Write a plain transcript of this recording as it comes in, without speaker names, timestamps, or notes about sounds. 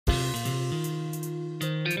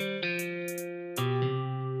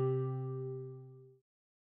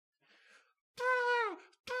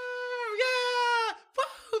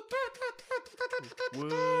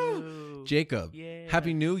Woo. Jacob, Yeah.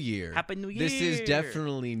 Happy New Year. Happy New Year. This is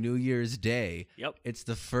definitely New Year's Day. Yep. It's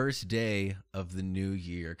the first day of the new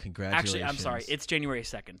year. Congratulations. Actually, I'm sorry. It's January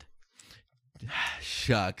 2nd.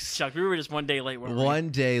 Shucks. Chuck, we were just one day late. Weren't we? One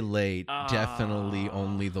day late. Definitely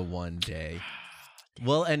only the one day.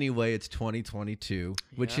 Well, anyway, it's 2022,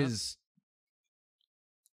 which Yep. is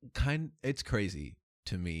it's crazy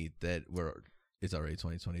to me that it's already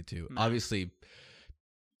 2022. No. Obviously,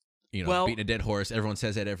 Well- beating a dead horse, everyone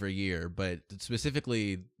says that every year, but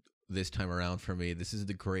specifically this time around for me, this is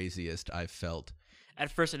the craziest I've felt. At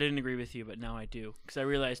first, I didn't agree with you, but now I do. Because I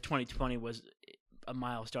realized 2020 was a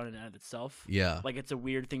milestone in and of itself. Yeah, Like, it's a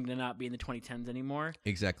weird thing to not be in the 2010s anymore.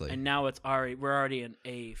 exactly. And now we're already in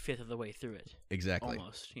a fifth of the way through it. Exactly.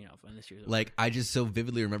 Almost, and this year's over. Like, I just so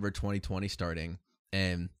vividly remember 2020 starting,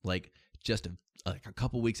 and like just a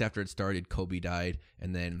couple weeks after it started, Kobe died,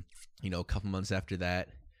 and then a couple months after that,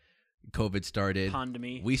 COVID started.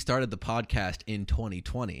 Pandemic. We started the podcast in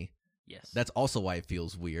 2020. Yes. That's also why it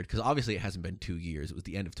feels weird, because obviously it hasn't been 2 years. It was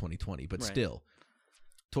the end of 2020, but Right. still,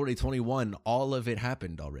 2021, all of it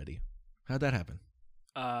happened already. How'd that happen?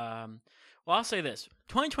 Well, I'll say this: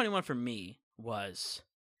 2021 for me was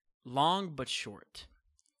long but short.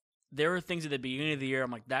 There were things at the beginning of the year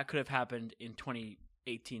I'm like, that could have happened in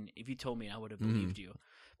 2018. If you told me, I would have believed you.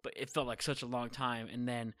 But it felt like such a long time. And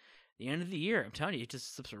then the end of the year, I'm telling you, it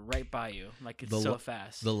just slips right by you. Like, it's so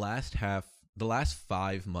fast. The last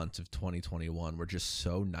 5 months of 2021 were just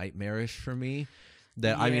so nightmarish for me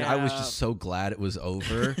that I was just so glad it was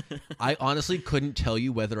over. I honestly couldn't tell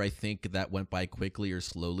you whether I think that went by quickly or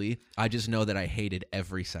slowly. I just know that I hated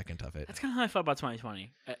every second of it. That's kind of how I felt about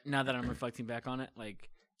 2020. Now that I'm reflecting back on it, like,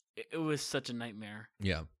 it was such a nightmare.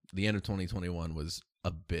 Yeah, the end of 2021 was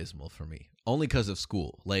abysmal for me, only because of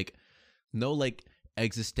school. Like, no,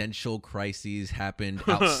 existential crises happened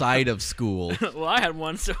outside of school. Well, I had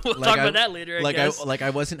one, so we'll Like, talk about that later, I guess. I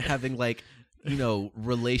wasn't having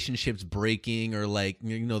relationships breaking, or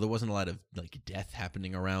there wasn't a lot of death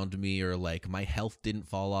happening around me, or my health didn't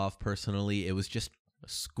fall off personally. It was just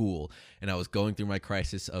school, and I was going through my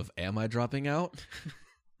crisis of, am I dropping out?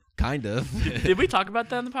 Kind of. Did we talk about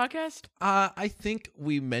that on the podcast? I think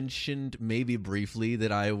we mentioned maybe briefly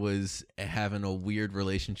that I was having a weird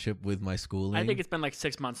relationship with my schooling. I think it's been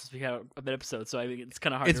 6 months since we had an episode, so I think it's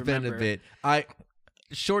kind of hard It's to been remember. a bit.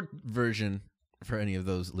 Short version for any of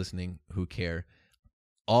those listening who care.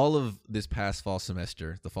 All of this past fall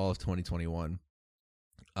semester, the fall of 2021,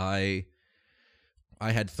 I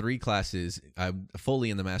had 3 classes. I'm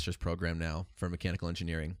fully in the master's program now for mechanical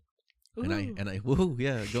engineering. Ooh. And I woohoo,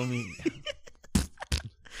 yeah, go me.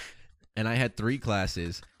 And I had 3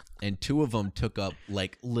 classes, and 2 of them took up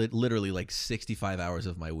literally 65 hours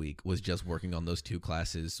of my week was just working on those 2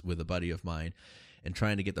 classes with a buddy of mine and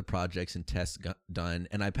trying to get the projects and tests done.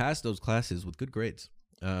 And I passed those classes with good grades.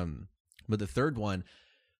 But the 3rd one,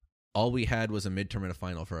 all we had was a midterm and a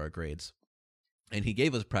final for our grades. And he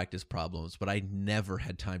gave us practice problems, but I never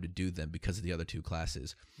had time to do them because of the other 2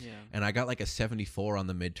 classes. Yeah. And I got a 74 on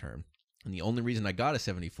the midterm. And the only reason I got a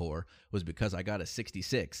 74 was because I got a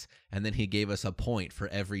 66. And then he gave us a point for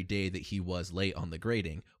every day that he was late on the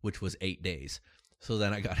grading, which was 8 days. So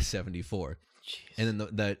then I got a 74. Jeez. And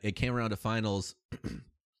then it came around to finals,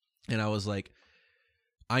 and I was like,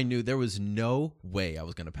 I knew there was no way I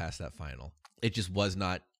was going to pass that final. It just was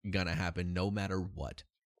not going to happen no matter what.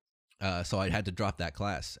 So I had to drop that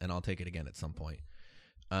class, and I'll take it again at some point.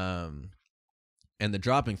 And the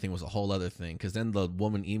dropping thing was a whole other thing, because then the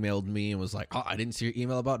woman emailed me and was like, oh, I didn't see your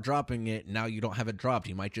email about dropping it. Now you don't have it dropped.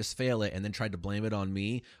 You might just fail it. And then tried to blame it on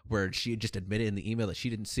me, where she had just admitted in the email that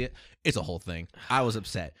she didn't see it. It's a whole thing. I was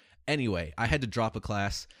upset. Anyway, I had to drop a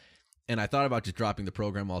class, and I thought about just dropping the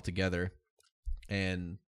program altogether.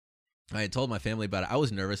 And I had told my family about it. I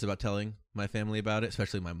was nervous about telling my family about it,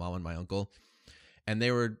 especially my mom and my uncle. And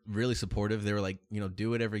they were really supportive. They were like,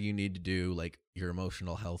 do whatever you need to do. Your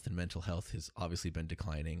emotional health and mental health has obviously been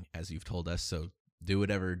declining, as you've told us. So do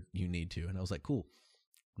whatever you need to. And I was like, cool.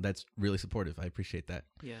 That's really supportive. I appreciate that.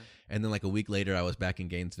 Yeah. And then a week later, I was back in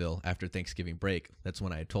Gainesville after Thanksgiving break. That's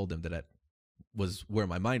when I had told them that was where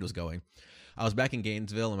my mind was going. I was back in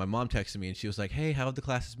Gainesville, and my mom texted me, and she was like, hey, how have the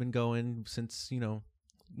classes been going since, you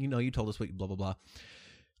told us what, blah, blah, blah.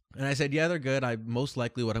 And I said, yeah, they're good. Most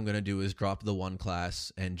likely what I'm going to do is drop the 1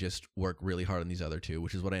 class and just work really hard on these other 2,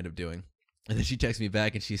 which is what I ended up doing. And then she texted me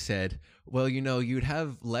back and she said, well, you'd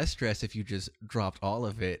have less stress if you just dropped all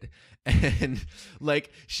of it. And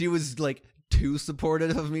she was too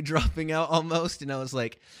supportive of me dropping out almost. And I was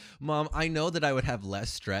like, Mom, I know that I would have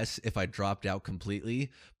less stress if I dropped out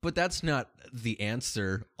completely, but that's not the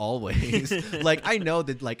answer always. Like, I know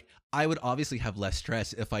that, like, I would obviously have less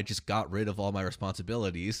stress if I just got rid of all my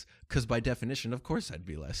responsibilities, because by definition, of course, I'd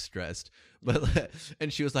be less stressed. But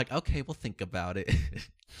and she was like, okay, we'll think about it.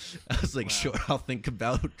 I was like, Wow. sure, I'll think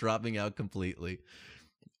about dropping out completely.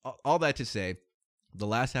 All that to say, the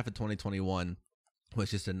last half of 2021 was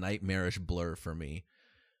just a nightmarish blur for me.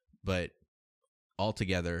 But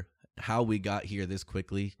altogether, how we got here this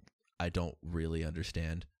quickly, I don't really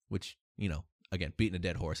understand. Which, you know, again, beating a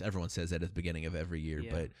dead horse. Everyone says that at the beginning of every year,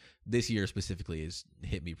 Yeah. but this year specifically has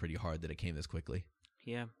hit me pretty hard that it came this quickly.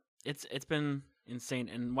 Yeah, it's been insane,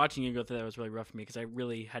 and watching you go through that was really rough for me because I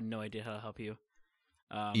really had no idea how to help you.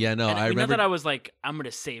 Yeah, no, and I mean, not remember. that I was like, I'm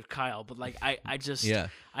gonna save Kyle, but like I just Yeah,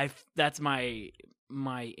 that's my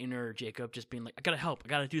inner Jacob just being like, I gotta help, I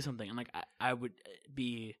gotta do something, and like I would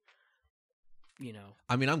be, you know,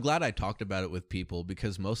 I mean, I'm glad I talked about it with people,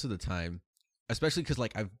 because most of the time, especially because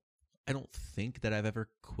like I don't think that I've ever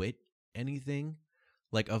quit anything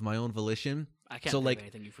like of my own volition. I can't So, think like, of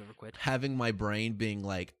anything you've ever quit. having my brain being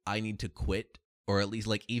like, I need to quit, or at least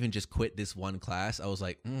like even just quit this one class, I was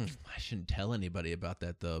like, I shouldn't tell anybody about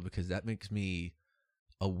that though, because that makes me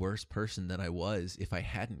a worse person than I was if I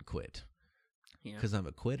hadn't quit, Yeah, because I'm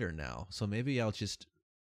a quitter now. So maybe I'll just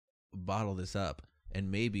bottle this up and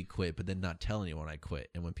maybe quit, but then not tell anyone I quit.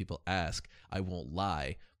 And when people ask, I won't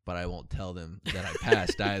lie, but I won't tell them that I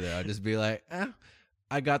passed either. I'll just be like,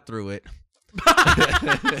 I got through it.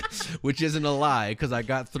 Which isn't a lie, because I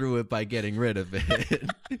got through it by getting rid of it.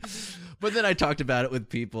 But then I talked about it with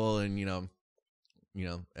people, and you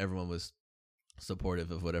know, everyone was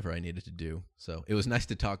supportive of whatever I needed to do. So it was nice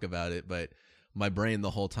to talk about it, but my brain the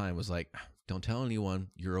whole time was like, don't tell anyone.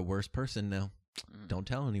 You're a worse person now. Don't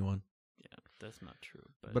tell anyone. yeah, that's not true.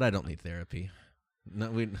 But I don't need therapy.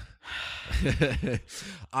 No,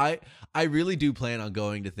 I really do plan on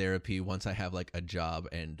going to therapy once I have like a job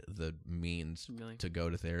and the means Really? to go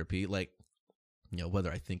to therapy. Like, you know,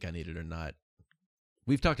 whether I think I need it or not.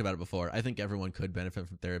 We've talked about it before. I think everyone could benefit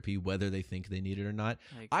from therapy, whether they think they need it or not.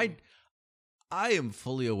 I I am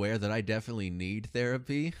fully aware that I definitely need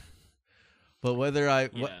therapy. But whether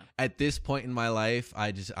at this point in my life,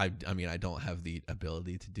 I mean, I don't have the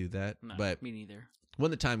ability to do that. no, But me neither.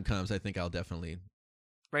 when the time comes, I think I'll definitely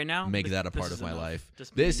Right now, make that a this part is of my enough. life.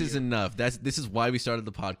 Just me This and is you. enough. This is why we started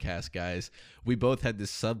the podcast, guys. We both had this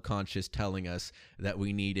subconscious telling us that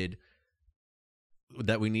we needed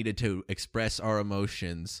to express our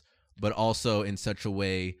emotions, but also in such a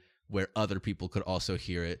way where other people could also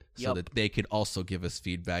hear it, so Yup. that they could also give us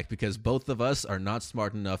feedback, because both of us are not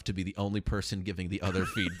smart enough to be the only person giving the other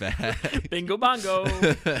feedback. Bingo bongo.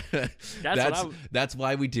 That's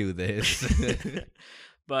why we do this.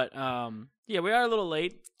 But yeah, we are a little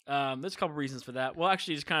late. There's a couple reasons for that. We'll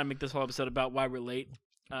actually just kind of make this whole episode about why we're late.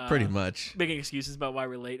 Pretty much. Making excuses about why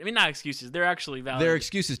we're late. I mean, not excuses. They're actually valid. They're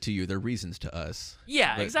excuses to you. They're reasons to us.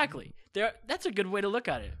 Yeah, but- exactly. That's a good way to look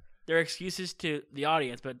at it. They're excuses to the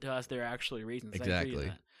audience, but to us, they're actually reasons. I agree with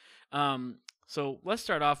Exactly. that. So let's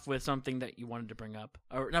start off with something that you wanted to bring up,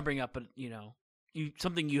 or not bring up, but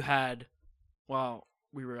something you had while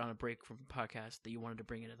we were on a break from the podcast that you wanted to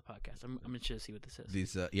bring into the podcast. I'm interested to see what this is.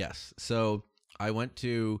 These yes. So I went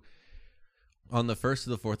to, on the 1st to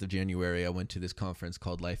the 4th of January, I went to this conference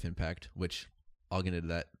called Life Impact, which I'll get into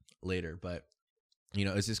that later. But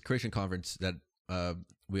it's this Christian conference that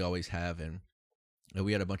we always have, and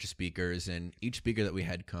we had a bunch of speakers, and each speaker that we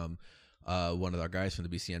had come, one of our guys from the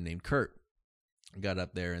BCM named Kurt got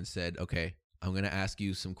up there and said, "Okay, I'm going to ask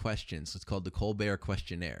you some questions." It's called the Colbert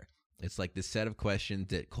Questionnaire. It's like this set of questions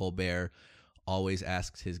that Colbert always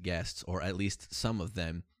asks his guests, or at least some of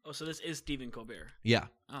them. Oh, so this is Stephen Colbert. Yeah,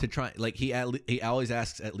 Oh. to try, like, he always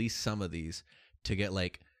asks at least some of these to get,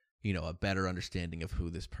 like, a better understanding of who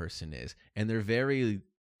this person is. And they're funny.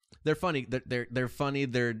 They're funny.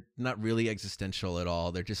 They're not really existential at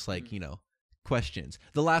all. They're just like, questions.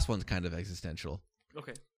 The last one's kind of existential,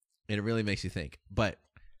 Okay, and it really makes you think. But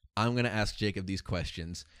I'm going to ask Jacob these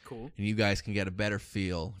questions, cool. and you guys can get a better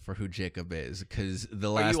feel for who Jacob is, because the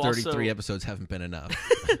Are last you 33 also- episodes haven't been enough.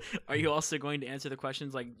 Are you also going to answer the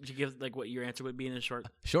questions? Like, did you give like what your answer would be in a short?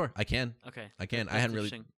 Sure, I can. Okay, I can. That's I hadn't really,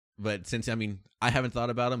 interesting. but since, I haven't thought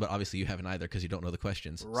about them, but obviously you haven't either, because you don't know the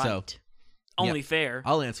questions. Right. So Only fair.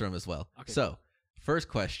 I'll answer them as well. Okay, So, first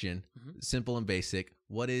question, Mhm. simple and basic.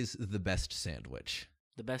 What is the best sandwich?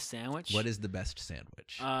 The best sandwich. What is the best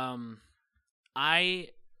sandwich? I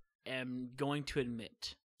am going to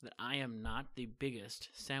admit that I am not the biggest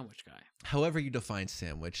sandwich guy. However you define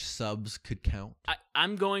sandwich, subs could count.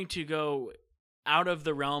 I'm going to go out of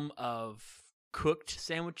the realm of cooked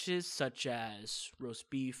sandwiches such as roast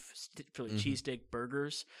beef, Philly cheesesteak,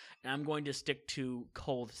 burgers, and I'm going to stick to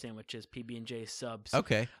cold sandwiches, PB&J subs.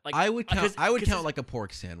 Okay. Like, I would count it's- like a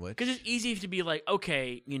pork sandwich. Because it's easy to be like,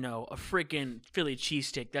 okay, you know, a freaking Philly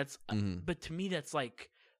cheesesteak. That's, Mhm. but to me, that's like,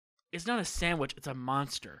 it's not a sandwich. It's a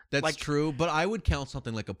monster. That's like, true, but I would count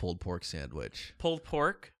something like a pulled pork sandwich. Pulled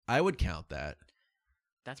pork. I would count that.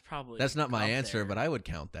 That's probably That's not my up answer, there. but I would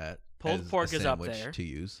count that. Pulled as pork a is up sandwich there. to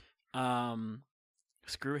use.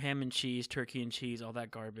 Screw ham and cheese, turkey and cheese, all that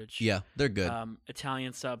garbage. Yeah, they're good.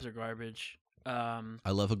 Italian subs are garbage.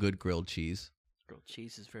 I love a good grilled cheese. Grilled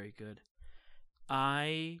cheese is very good.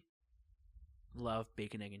 I love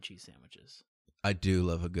bacon, egg, and cheese sandwiches. I do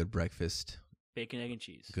love a good breakfast. Bacon, egg, and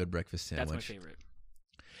cheese. Good breakfast sandwich. That's my favorite.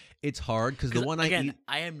 It's hard because the one again, I eat.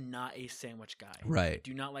 I am not a sandwich guy. Right. I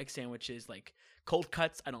do not like sandwiches. Like cold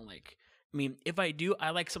cuts, I don't like. I mean, if I do,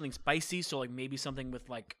 I like something spicy. So like maybe something with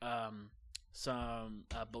like some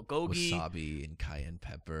bulgogi, Wasabi and cayenne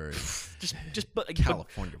pepper. just but like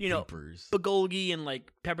California you know, Reapers. bulgogi and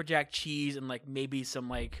like pepper jack cheese and like maybe some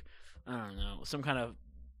like I don't know, some kind of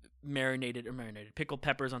marinated pickled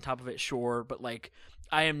peppers on top of it, sure, but like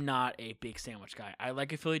I am not a big sandwich guy. I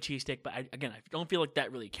like a Philly cheesesteak, but I don't feel like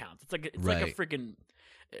that really counts. It's like a Right. freaking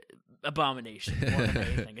abomination more than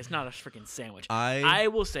anything. It's not a freaking sandwich. I I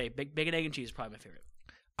will say bacon, egg, and cheese is probably my favorite.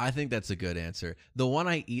 I think that's a good answer. The one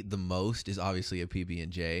I eat the most is obviously a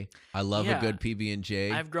PB&J. I love Yeah. a good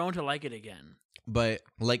PB&J. I've grown to like it again. But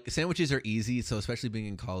like sandwiches are easy, so especially being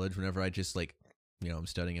in college, whenever I just like, I'm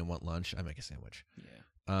studying and want lunch, I make a sandwich.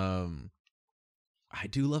 Yeah. I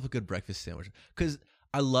do love a good breakfast sandwich because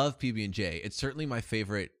I love PB&J. It's certainly my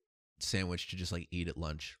favorite sandwich to just like eat at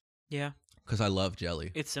lunch Yeah. because I love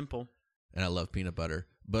jelly It's simple. and I love peanut butter.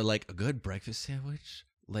 But like a good breakfast sandwich,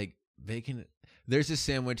 like bacon. There's this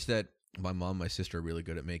sandwich that my mom, my sister are really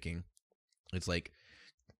good at making. It's like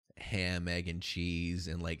ham, egg, and cheese,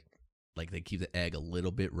 and like they keep the egg a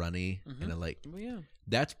little bit runny, and I like. Well, yeah.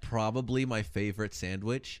 That's probably my favorite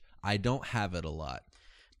sandwich. I don't have it a lot,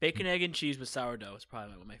 Bacon, egg, and cheese with sourdough is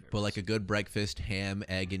probably one of my favorites. but like a good breakfast, ham,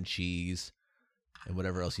 egg, and cheese, and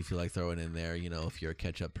whatever else you feel like throwing in there. If you're a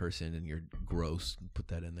ketchup person and you're gross, put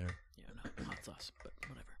that in there. Yeah, no, hot sauce, but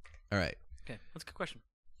whatever. All right. Okay, that's a good question.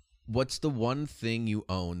 What's the one thing you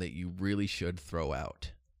own that you really should throw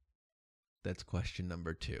out? That's question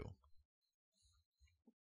number 2.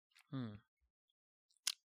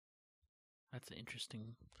 That's an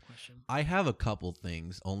interesting question. I have a couple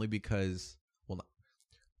things only because,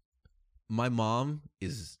 my mom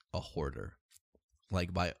is a hoarder,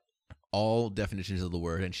 like by all definitions of the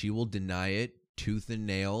word, and she will deny it tooth and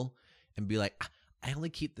nail and be like, I only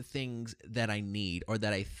keep the things that I need or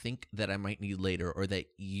that I think that I might need later or that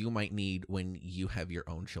you might need when you have your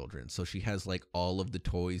own children. So she has like all of the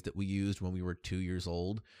toys that we used when we were 2 years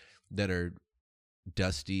old that are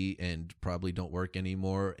dusty and probably don't work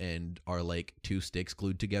anymore and are like 2 sticks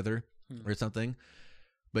glued together or something.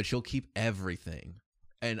 But she'll keep everything.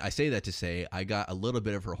 And I say that to say I got a little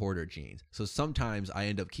bit of her hoarder genes. So sometimes I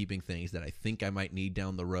end up keeping things that I think I might need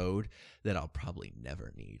down the road that I'll probably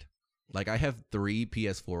never need. Like I have 3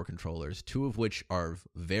 PS4 controllers, 2 of which are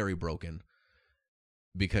very broken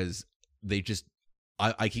because they just,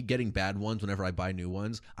 I keep getting bad ones whenever I buy new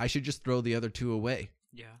ones. I should just throw the other 2 away.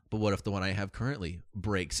 Yeah. But what if the one I have currently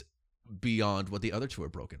breaks beyond what the other 2 are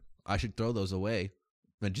broken? I should throw those away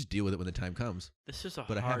and just deal with it when the time comes. This is a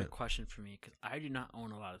But I hard haven't. question for me because I do not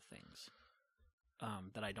own a lot of things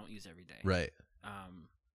that I don't use every day. Right.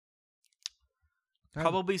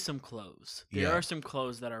 Probably some clothes. There Yeah. are some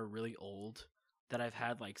clothes that are really old that I've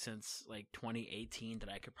had like since like 2018 that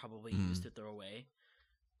I could probably use to throw away.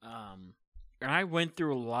 And I went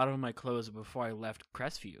through a lot of my clothes before I left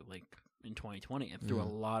Crestview, like in 2020, and threw a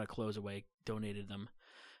lot of clothes away, donated them,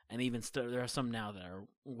 and even there are some now that are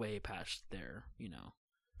way past their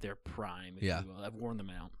their prime. If Yeah. you will. I've worn them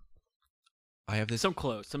out. I have this. Some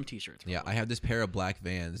clothes, some T-shirts. Yeah, I have this pair of black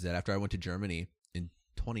Vans that after I went to Germany in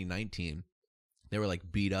 2019, they were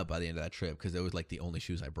like beat up by the end of that trip because it was like the only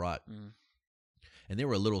shoes I brought. And they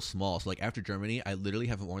were a little small. So like after Germany, I literally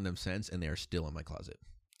haven't worn them since, and they are still in my closet.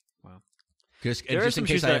 Wow. Just There are in some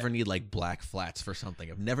case shoes I that- ever need like black flats for something.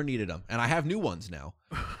 I've never needed them. And I have new ones now.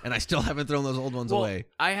 And I still haven't thrown those old ones away.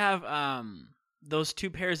 I have those 2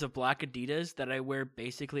 pairs of black Adidas that I wear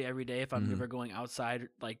basically every day if I'm ever going outside,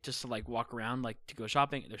 like just to like walk around, like to go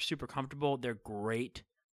shopping. They're super comfortable. They're great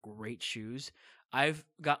shoes. I've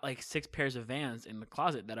got like 6 pairs of Vans in the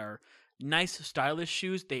closet that are nice, stylish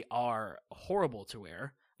shoes. They are horrible to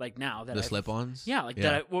wear. Like now that The slip-ons? yeah, like Yeah.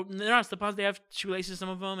 that. Well, they're not slip-ons. They have shoelaces, some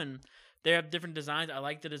of them, and They have different designs. I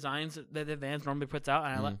like the designs that the Vans normally puts out,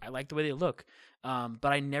 and I like the way they look. But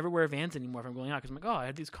I never wear Vans anymore if I'm going out because I'm like, oh, I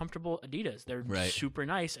have these comfortable Adidas. They're super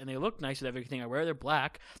nice and they look nice with everything I wear. They're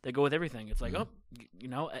black. They go with everything. It's like, oh, you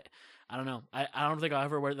know, I don't know. I don't think I'll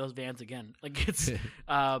ever wear those Vans again. Like it's,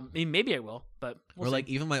 I mean, maybe I will, but we'll see. Like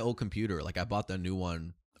even my old computer. Like I bought the new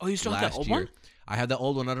one. Oh, you still have that old one? I have the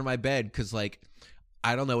old one under my bed because like.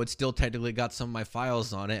 I don't know. It's still technically got some of my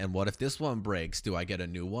files on it. And what if this one breaks? Do I get a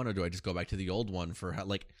new one or do I just go back to the old one for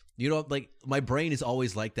like, you know, like my brain is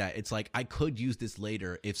always like that. It's like I could use this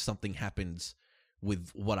later if something happens with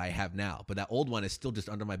what I have now. But that old one is still just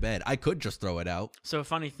under my bed. I could just throw it out. So a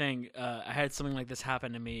funny thing, I had something like this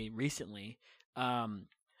happen to me recently. I'm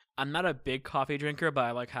not a big coffee drinker, but I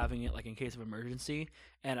like having it like in case of emergency.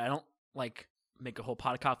 And I don't like make a whole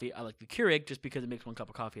pot of coffee. I like the Keurig just because it makes one cup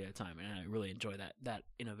of coffee at a time, and I really enjoy that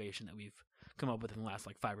innovation that we've come up with in the last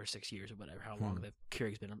like 5 or 6 years or whatever, how long the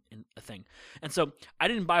Keurig's been a thing. And so I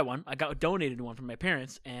didn't buy one. I got donated one from my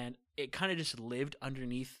parents, and it kind of just lived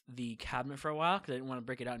underneath the cabinet for a while because I didn't want to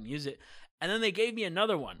break it out and use it. And then they gave me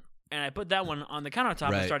another one, and I put that one on the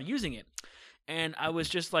countertop and started using it. And I was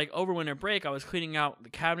just like, over winter break, I was cleaning out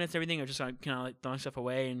the cabinets, everything. I was just kind of like throwing stuff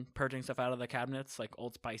away and purging stuff out of the cabinets, like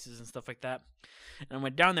Old Spices and stuff like that. And I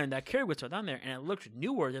went down there, and that Keurig was still down there, and it looked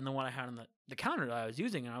newer than the one I had on the counter that I was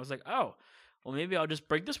using. And I was like, oh, well, maybe I'll just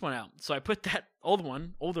break this one out. So I put that older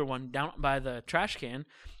one, down by the trash can,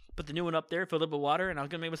 put the new one up there, filled it up with water, and I was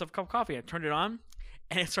going to make myself a cup of coffee. I turned it on,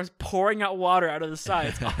 and it starts pouring out water out of the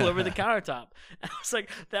sides all over the countertop. And I was like,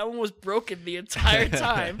 that one was broken the entire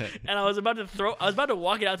time. And I was about to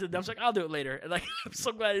walk it out to the dump. I was like, I'll do it later. And like, I'm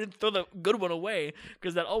so glad I didn't throw the good one away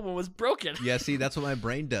because that old one was broken. Yeah, see, that's what my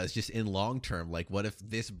brain does, just in long term. Like, what if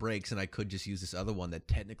this breaks and I could just use this other one that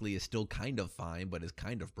technically is still kind of fine, but is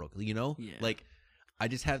kind of broken, you know? Yeah. Like, I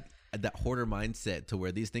just have that hoarder mindset to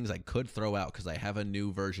where these things I could throw out because I have a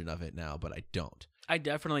new version of it now, but I don't. I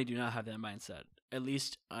definitely do not have that mindset. At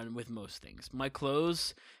least with most things. My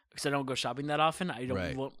clothes, because I don't go shopping that often, I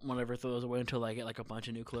don't want to ever throw those away until I get like a bunch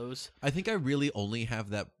of new clothes. I think I really only have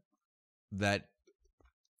that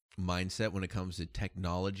mindset when it comes to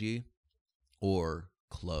technology or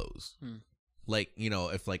clothes. Like, you know,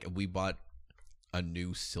 if like we bought a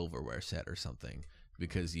new silverware set or something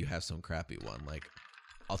because you have some crappy one, like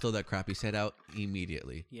I'll throw that crappy set out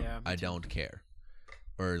immediately. Yeah. I don't care.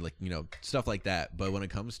 Or like, you know, stuff like that. But when it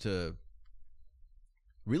comes to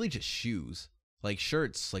really just shoes, like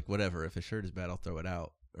shirts, like whatever. If a shirt is bad, I'll throw it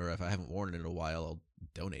out. Or if I haven't worn it in a while, I'll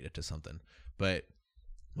donate it to something. But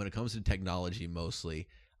when it comes to technology, mostly,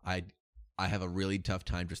 I have a really tough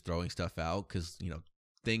time just throwing stuff out because, you know,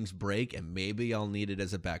 things break and maybe I'll need it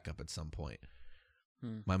as a backup at some point.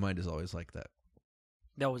 My mind is always like that.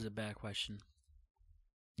 That was a bad question.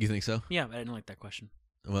 You think so? Yeah, I didn't like that question.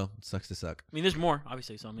 Well, it sucks to suck. I mean, there's more,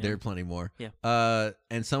 obviously. So there are plenty more. Yeah.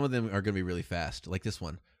 And some of them are going to be really fast, like this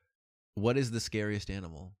one. What is the scariest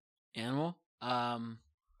animal? Animal?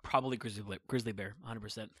 Probably grizzly bear,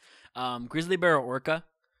 100%. Grizzly bear or orca?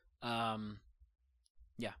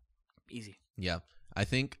 Yeah, easy. Yeah, I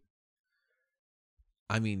think.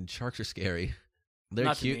 I mean, sharks are scary. They're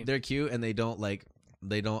Not cute. They're cute, and they don't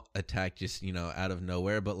attack just, you know, out of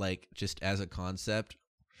nowhere. But like just as a concept,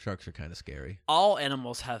 sharks are kind of scary. All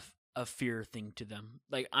animals have a fear thing to them.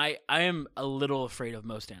 Like I am a little afraid of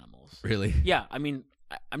most animals. Really? Yeah. I mean,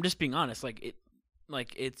 I'm just being honest.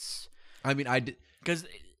 It's. I mean, because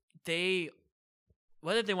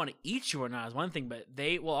whether they want to eat you or not is one thing, but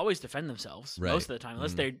they will always defend themselves most of the time,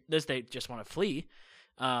 unless they just want to flee.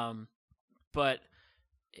 But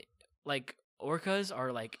like orcas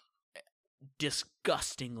are like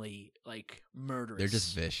disgustingly like murderous. They're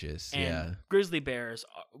just vicious. And yeah. Grizzly bears,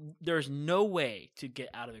 there's no way to get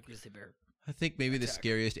out of a grizzly bear. I think maybe the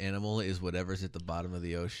scariest animal is whatever's at the bottom of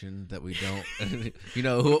the ocean that we don't, you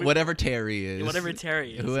know, whatever Terry is. Whatever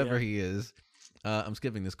Terry is. Whoever he is. I'm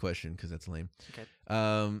skipping this question because that's lame.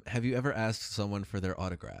 Okay. Have you ever asked someone for their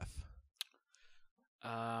autograph?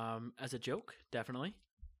 As a joke, definitely.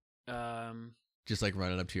 Just like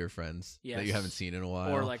running up to your friends that you haven't seen in a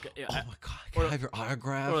while. Or like, oh my God, can I have your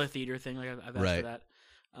autograph? Or a theater thing. Like I've asked for that.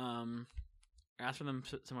 Ask for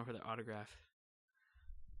someone for their autograph.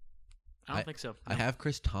 I don't think so. No. I have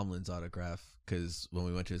Chris Tomlin's autograph because when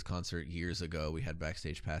we went to his concert years ago, we had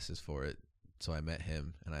backstage passes for it. So I met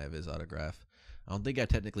him and I have his autograph. I don't think I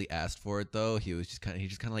technically asked for it though. He just kind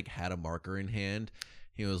of like had a marker in hand.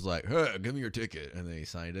 He was like, "Hey, give me your ticket," and then he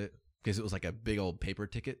signed it because it was like a big old paper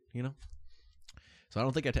ticket, you know. So I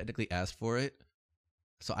don't think I technically asked for it.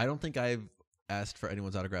 So I don't think I've asked for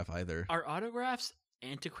anyone's autograph either. Are autographs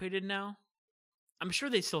antiquated now? I'm sure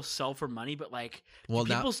they still sell for money, but like, Well, do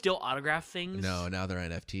now people still autograph things? no, now they're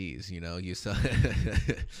NFTs. You know, you sell.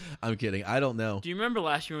 I'm kidding. I don't know. Do you remember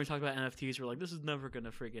last year when we talked about NFTs? We're like, this is never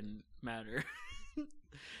gonna freaking matter.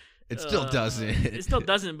 It still doesn't. It still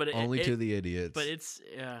doesn't, but Only to the idiots. But it's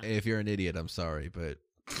If you're an idiot, I'm sorry, but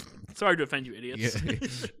sorry to offend you, idiots.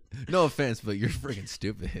 yeah. No offense, but you're freaking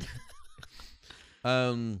stupid.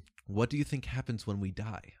 What do you think happens when we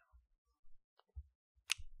die?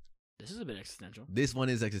 This is a bit existential. This one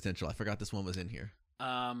is existential. I forgot this one was in here.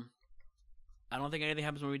 I don't think anything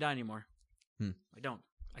happens when we die anymore. I don't.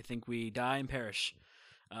 I think we die and perish.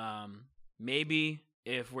 Maybe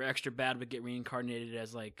if we're extra bad, we get reincarnated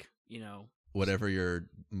as like, you know, Whatever you're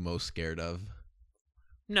most scared of.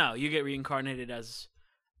 no, you get reincarnated as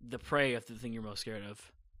the prey of the thing you're most scared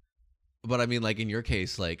of. But I mean, like in your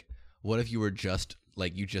case, like what if you were just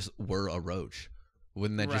like you just were a roach?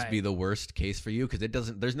 Wouldn't that just Right. be the worst case for you? Because it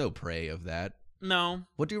doesn't. There's no prey of that. No,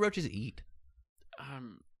 What do roaches eat?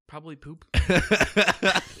 probably poop.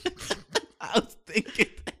 I was thinking.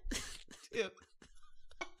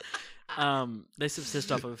 They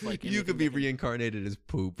subsist off of like You could anything be that can- reincarnated as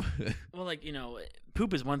poop. Well, like, you know,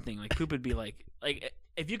 poop is one thing. Like poop would be like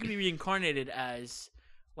if you could be reincarnated as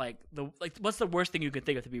what's the worst thing you could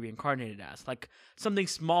think of to be reincarnated as? Like something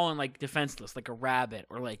small and like defenseless, like a rabbit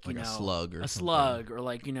or like you Like a know slug or a something. slug or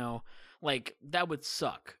like you know like that would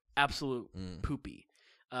suck. Absolute poopy.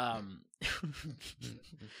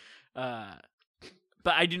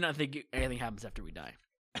 But I do not think anything happens after we die.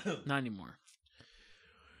 Not anymore.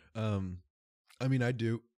 I mean, I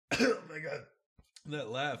do. Oh my god, that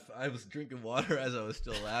laugh! I was drinking water as I was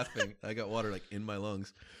still laughing. I got water like in my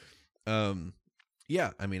lungs.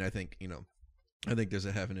 Yeah. I mean, I think I think there's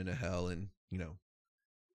a heaven and a hell, and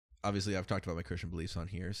obviously, I've talked about my Christian beliefs on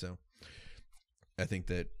here, so I think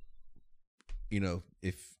that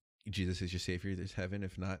if Jesus is your savior, there's heaven.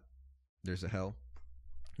 If not, there's a hell.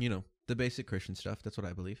 The basic Christian stuff. That's what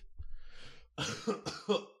I believe.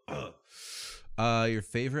 Your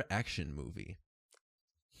favorite action movie?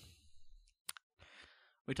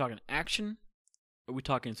 We talking action? Or are we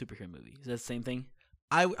talking superhero movie? Is that the same thing?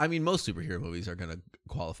 I mean, most superhero movies are gonna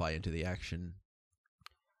qualify into the action.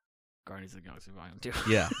 Guardians of the Galaxy Volume 2.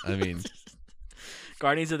 Yeah, I mean,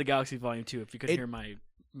 Guardians of the Galaxy Volume 2, if you could hear my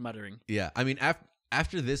muttering. yeah, I mean,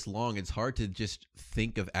 after this long, it's hard to just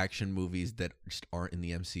think of action movies that just aren't in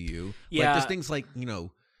the MCU. Yeah. Like, there's things like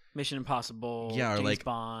Mission Impossible, Yeah, or James like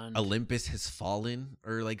Bond. Olympus Has Fallen,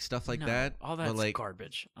 or like stuff like No, that. All But, that's like,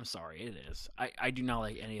 garbage. I'm sorry, it is. I do not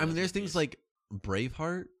like any of I those mean, there's movies. things like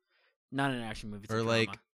Braveheart, Not an action movie. It's or a like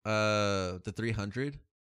the 300.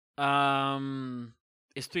 drama.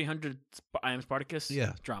 Is 300 I Am Spartacus?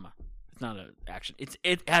 Yeah. Drama. It's not an action.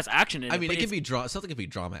 It has action in it. I mean, but it can it's- be drama. Something can be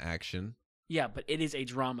drama action. Yeah, but it is a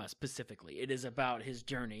drama specifically. It is about his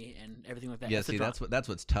journey and everything like that. Yeah, It's a see, drama. that's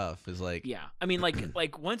what's tough. Is like, Yeah, I mean,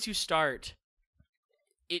 like once you start,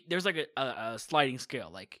 there's like a sliding scale.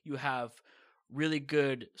 Like you have really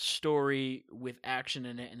good story with action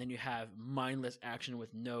in it, and then you have mindless action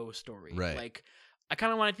with no story. Right. Like I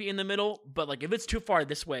kind of want it to be in the middle, but like if it's too far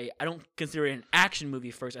this way, I don't consider it an action movie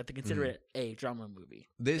first. I have to consider it a drama movie.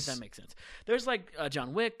 If that makes sense. There's like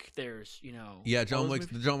John Wick. There's yeah, all John those Wick.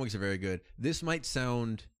 The movies. John Wicks are very good. This might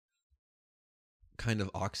sound kind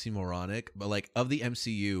of oxymoronic, but like of the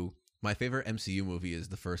MCU, my favorite MCU movie is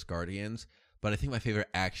the first Guardians. But I think my favorite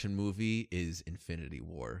action movie is Infinity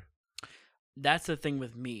War. That's the thing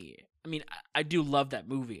with me. I mean, I do love that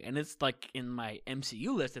movie, and it's like in my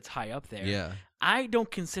MCU list, it's high up there. Yeah, I don't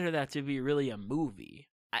consider that to be really a movie.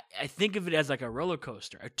 I think of it as like a roller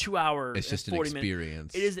coaster, a 2 hour, it's just an 40 minute.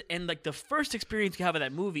 experience. It is, and like the first experience you have of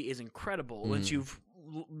that movie is incredible once you've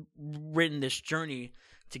written this journey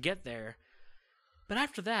to get there. But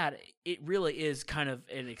after that, it really is kind of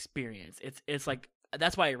an experience. It's like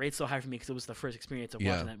that's why it rates so high for me because it was the first experience of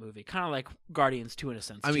watching that movie. Kind of like Guardians 2 in a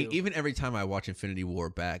sense. I mean, too. even every time I watch Infinity War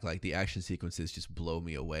back, like the action sequences just blow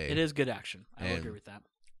me away. It is good action. I will And- agree with that.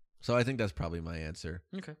 So I think that's probably my answer.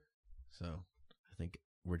 Okay, So I think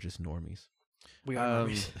we're just normies. we are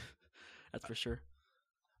normies. That's for sure.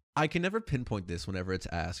 I can never pinpoint this whenever it's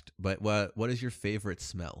asked, but what is your favorite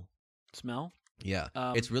smell? Smell. Yeah,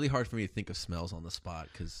 it's really hard for me to think of smells on the spot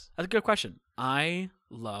because That's a good question. I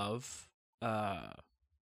love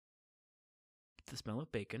the smell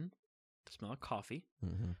of bacon, the smell of coffee.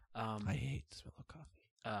 I hate the smell of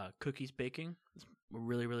coffee. Cookies baking. It's a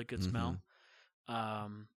really, really good smell.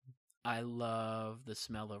 I love the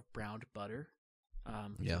smell of browned butter.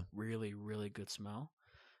 It's Yeah. a really, really good smell.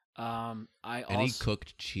 I Any also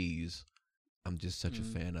cooked cheese, I'm just such a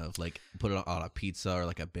fan of. Like, put it on a pizza or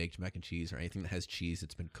like a baked mac and cheese or anything that has cheese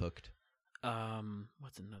that's been cooked.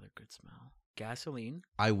 What's another good smell? Gasoline.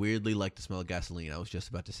 I weirdly like the smell of gasoline. I was just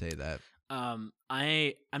about to say that. I'm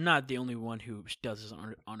not the only one who does this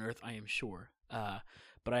on Earth. I am sure.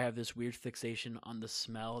 But I have this weird fixation on the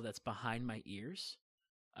smell that's behind my ears.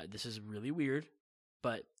 This is really weird,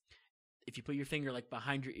 but if you put your finger like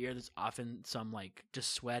behind your ear, there's often some like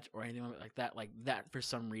just sweat or anything like that. Like that for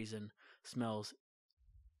some reason smells.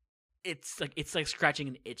 It's like scratching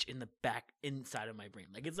an itch in the back inside of my brain.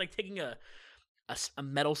 Like it's like taking a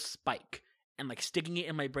metal spike and like sticking it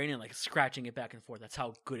in my brain and like scratching it back and forth. That's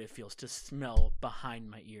how good it feels to smell behind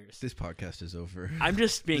my ears. This podcast is over. I'm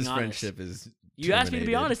just being this honest. Friendship is. You asked me to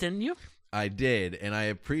be honest, didn't you? I did, and I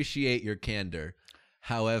appreciate your candor.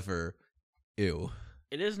 However, ew.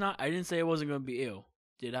 It is not. I didn't say it wasn't going to be ew,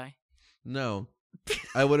 did I? No,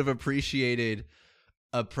 I would have appreciated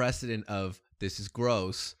a precedent of this is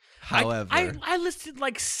gross. However, I listed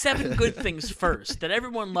like 7 good things first that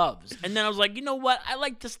everyone loves, and then I was like, you know what? I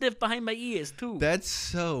like to sniff behind my ears too. That's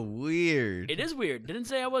so weird. It is weird. Didn't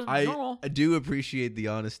say I wasn't normal. I do appreciate the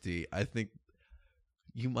honesty. I think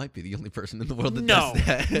you might be the only person in the world that does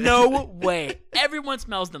that. No way. Everyone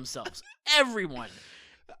smells themselves. Everyone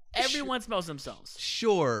smells themselves.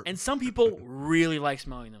 Sure. And some people really like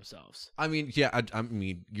smelling themselves. I mean, yeah, I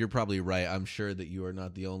mean, you're probably right. I'm sure that you are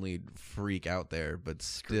not the only freak out there, but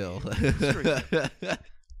still. That's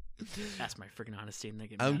my freaking honesty. And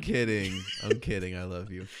I'm kidding. I'm kidding. I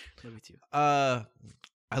love you. Love you too. I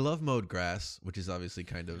love mowed grass, which is obviously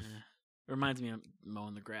kind of... reminds me of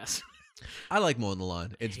mowing the grass. I like mowing the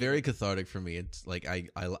lawn. It's very cathartic for me. It's like I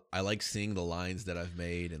like seeing the lines that I've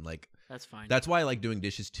made and like... That's fine. That's why I like doing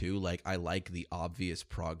dishes too. Like I like the obvious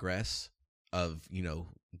progress of, you know,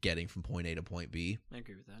 getting from point A to point B. I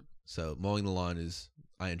agree with that. So mowing the lawn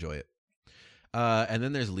I enjoy it. And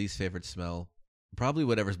then there's least favorite smell. Probably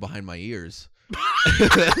whatever's behind my ears.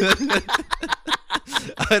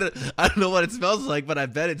 I don't know what it smells like, but I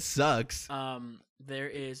bet it sucks. There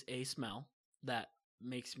is a smell that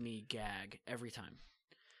makes me gag every time.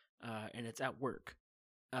 And it's at work.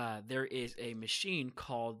 There is a machine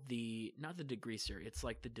called not the degreaser, it's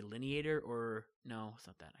like the delineator, or no, it's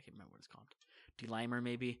not that. I can't remember what it's called. Delimer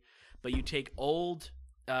maybe. But you take old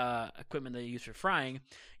equipment that you use for frying,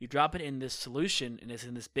 you drop it in this solution, and it's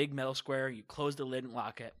in this big metal square. You close the lid and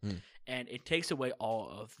lock it, and it takes away all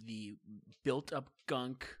of the built-up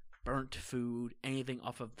gunk, burnt food, anything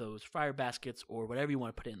off of those fryer baskets or whatever you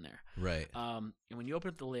want to put in there. Right. And when you open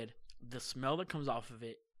up the lid, the smell that comes off of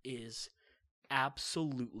it is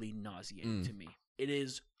absolutely nauseating to me. It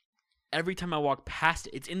is every time I walk past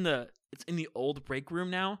it. It's in the old break room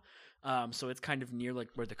now, so it's kind of near like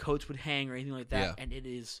where the coats would hang or anything like that. Yeah. And it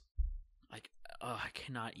is like, I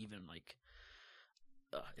cannot even like.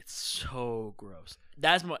 It's so gross.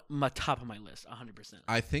 That's my top of my list, 100%.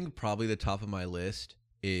 I think probably the top of my list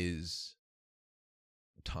is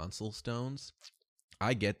tonsil stones.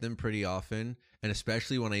 I get them pretty often, and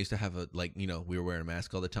especially when I used to have we were wearing a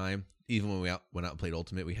mask all the time. Even when we went out and played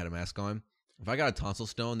Ultimate, we had a mask on. If I got a tonsil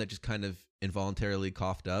stone that just kind of involuntarily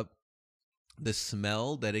coughed up, the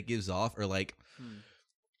smell that it gives off, or like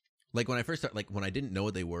when I first started, when I didn't know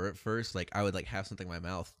what they were at first, I would have something in my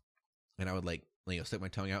mouth, and I would stick my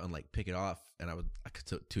tongue out and pick it off, and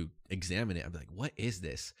to examine it, I'd be like, what is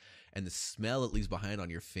this? And the smell it leaves behind on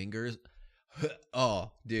your fingers,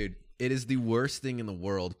 oh, dude, it is the worst thing in the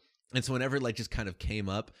world. And so whenever just kind of came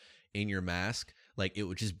up in your mask, it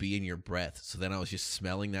would just be in your breath. So then I was just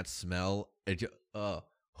smelling that smell.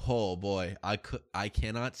 Oh boy, I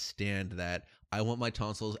cannot stand that. I want my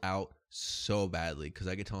tonsils out so badly because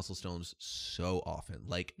I get tonsil stones so often.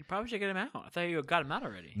 You probably should get them out. I thought you got them out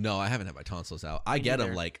already. No, I haven't had my tonsils out. I get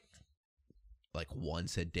them like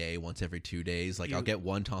once a day, once every 2 days. I'll get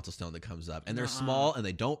one tonsil stone that comes up, and they're small and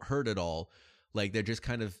they don't hurt at all. They're just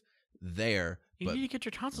kind of there. You need to get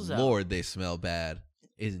your tonsils out. Lord, they smell bad.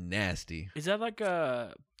 It's nasty. Is that like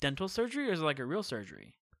a dental surgery or is it like a real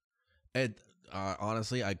surgery?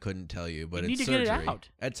 Honestly, I couldn't tell you, but you it's need to surgery. Get it out.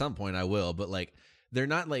 At some point I will, but they're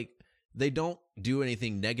not they don't do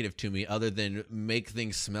anything negative to me other than make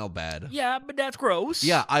things smell bad. Yeah, but that's gross.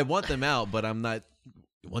 Yeah, I want them out, but I'm not.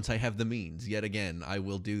 Once I have the means, yet again, I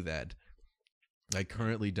will do that. I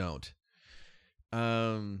currently don't.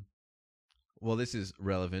 Well, this is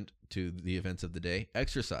relevant to the events of the day.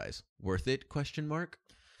 Exercise, worth it? ?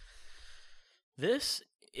 This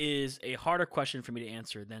is a harder question for me to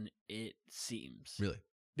answer than it seems. Really?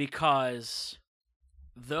 Because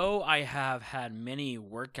though I have had many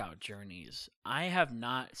workout journeys, I have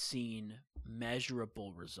not seen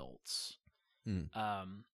measurable results.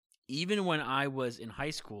 Even when I was in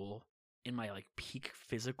high school, in my like peak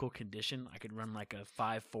physical condition, I could run like a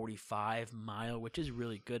 5:45 mile, which is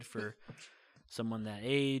really good for someone that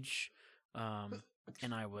age.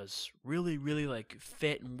 And I was really, really like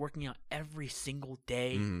fit and working out every single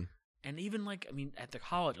day. Mhm. And even like, I mean, at the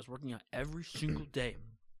college, I was working out every single day.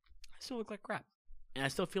 I still look like crap, and I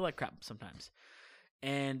still feel like crap sometimes.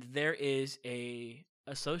 And there is a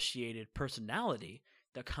associated personality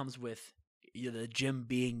that comes with the gym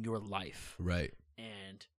being your life. Right.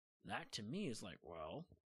 And that to me is like, well,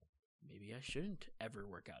 maybe I shouldn't ever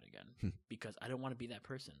work out again because I don't want to be that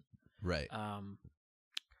person. Right.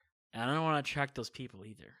 And I don't want to attract those people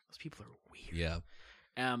either. Those people are weird. Yeah.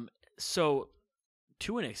 So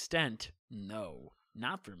to an extent, no,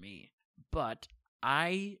 not for me. But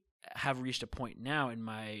I have reached a point now in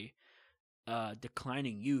my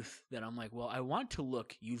declining youth that I'm like, well, I want to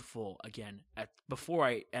look youthful again before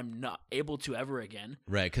I am not able to ever again.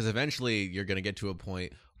 Right, because eventually you're going to get to a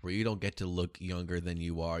point where you don't get to look younger than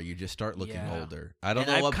you are. You just start looking older. I don't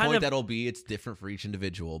know what point that'll be. It's different for each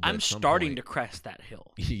individual. But I'm starting to crest that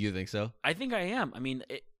hill. You think so? I think I am. I mean,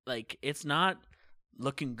 it's not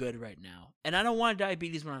looking good right now. And I don't want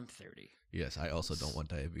diabetes when I'm 30. Yes, I also don't want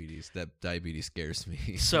diabetes. That diabetes scares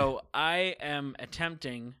me. So I am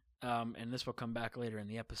attempting, and this will come back later in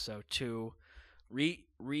the episode, to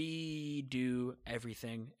redo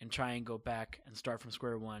everything and try and go back and start from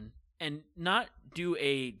square one. And not do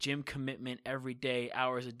a gym commitment every day,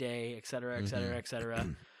 hours a day, et cetera, et cetera, et cetera.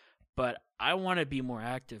 But I want to be more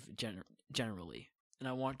active generally. And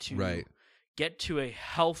I want to get to a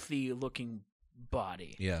healthy-looking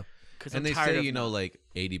body. Yeah. And they say, like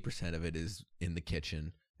 80% of it is in the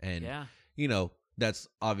kitchen. And, that's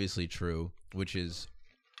obviously true, which is,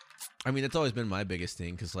 I mean, it's always been my biggest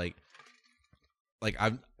thing because, like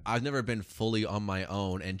I've never been fully on my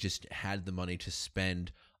own and just had the money to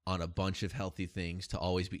spend on a bunch of healthy things to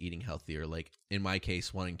always be eating healthier. Like in my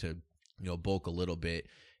case, wanting to, bulk a little bit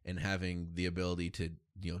and having the ability to,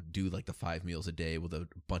 do like the 5 meals a day with a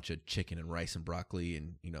bunch of chicken and rice and broccoli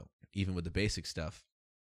and, even with the basic stuff.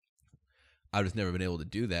 I've just never been able to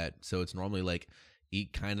do that. So it's normally like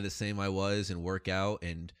eat kind of the same I was and work out,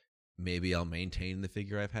 and maybe I'll maintain the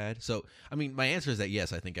figure I've had. So, I mean, my answer is that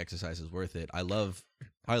yes, I think exercise is worth it. I love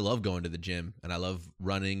going to the gym, and I love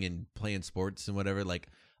running and playing sports and whatever. Like,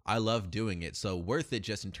 I love doing it. So worth it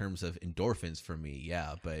just in terms of endorphins for me.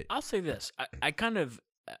 Yeah. But I'll say this. I kind of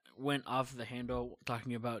went off the handle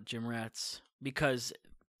talking about gym rats because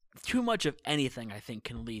too much of anything, I think,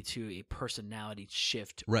 can lead to a personality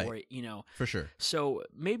shift. Right. Or, for sure. So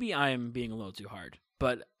maybe I am being a little too hard,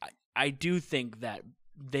 but I do think that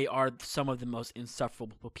they are some of the most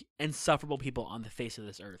insufferable people on the face of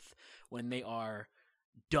this earth when they are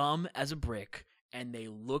dumb as a brick and they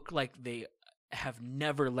look like they have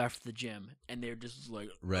never left the gym and they're just like,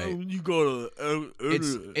 right. Oh, you gotta.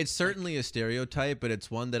 It's certainly a stereotype, but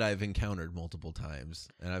it's one that I've encountered multiple times,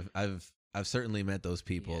 and I've certainly met those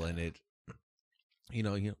people, and it,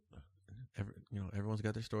 everyone's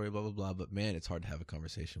got their story, blah blah blah. But man, it's hard to have a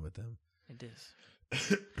conversation with them. It is.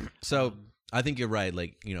 So I think you're right.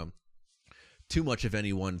 Like, too much of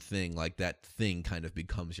any one thing, like that thing kind of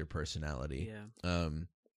becomes your personality. Yeah.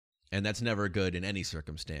 And that's never good in any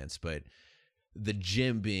circumstance. But the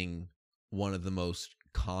gym being one of the most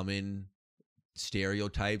common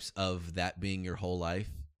stereotypes of that being your whole life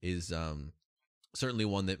is certainly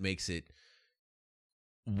one that makes it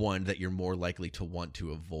one that you're more likely to want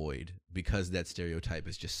to avoid, because that stereotype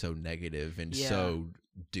is just so negative and so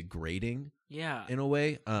degrading. Yeah. In a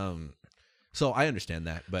way. So I understand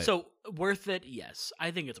that, but so worth it? Yes,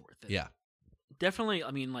 I think it's worth it. Yeah, definitely.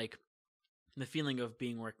 I mean, like the feeling of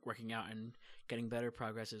being working out and getting better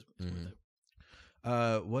progress is worth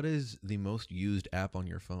it. What is the most used app on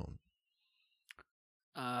your phone?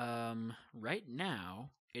 Right now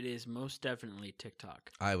it is most definitely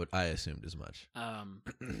TikTok. I assumed as much.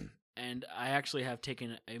 And I actually have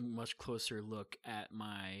taken a much closer look at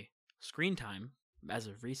my screen time as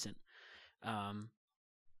of recent.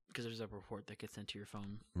 Because there's a report that gets sent to your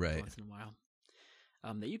phone once in a while.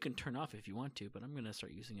 That you can turn off if you want to, but I'm gonna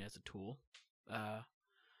start using it as a tool.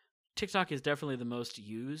 TikTok is definitely the most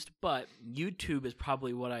used, but YouTube is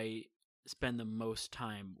probably what I spend the most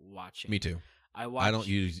time watching. Me too. I don't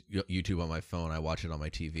use YouTube on my phone. I watch it on my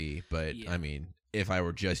TV. But I mean, if I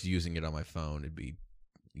were just using it on my phone, it'd be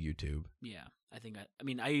YouTube. Yeah, I think.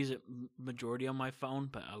 I use it majority on my phone,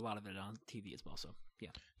 but a lot of it on TV as well. So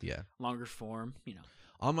yeah. Longer form,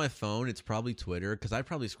 On my phone, it's probably Twitter, because I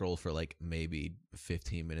probably scroll for like maybe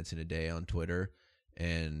 15 minutes in a day on Twitter,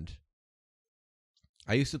 and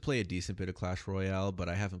I used to play a decent bit of Clash Royale, but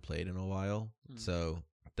I haven't played in a while, so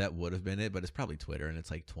that would have been it, but it's probably Twitter, and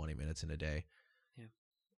it's like 20 minutes in a day.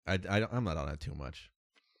 Yeah. I'm not on it too much.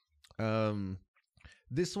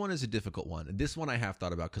 This one is a difficult one. This one I have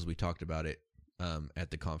thought about because we talked about it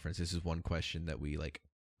at the conference. This is one question that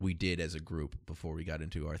we did as a group before we got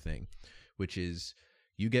into our thing, which is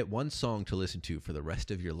you get one song to listen to for the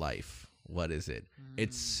rest of your life. What is it?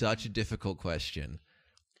 It's such a difficult question,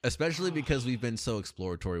 especially because we've been so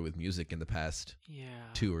exploratory with music in the past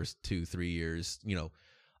 3 years,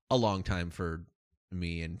 a long time for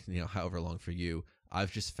me and, however long for you.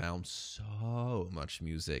 I've just found so much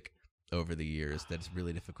music over the years that it's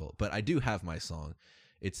really difficult. But I do have my song.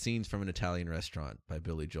 It's Scenes from an Italian Restaurant by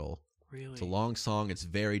Billy Joel. Really? It's a long song. It's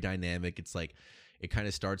very dynamic. It's like, it kind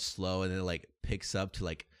of starts slow and then it like picks up to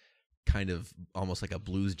like kind of almost like a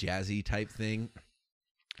blues jazzy type thing.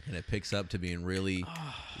 And it picks up to being really,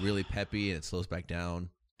 really peppy, and it slows back down.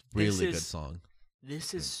 Really good song.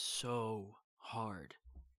 This is so hard.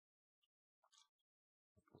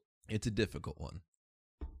 It's a difficult one.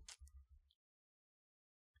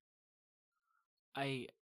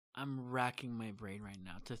 I'm racking my brain right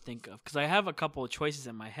now to think of, because I have a couple of choices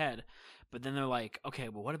in my head, but then they're like, okay,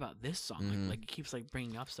 well, what about this song? Mm-hmm. Like it keeps like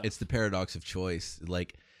bringing up stuff. It's the paradox of choice.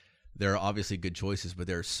 Like, there are obviously good choices, but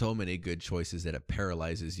there are so many good choices that it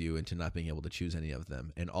paralyzes you into not being able to choose any of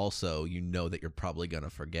them. And also, that you're probably going to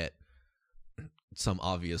forget some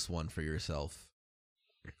obvious one for yourself.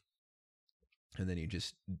 And then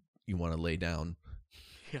you want to lay down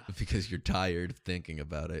because you're tired of thinking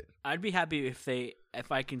about it. I'd be happy if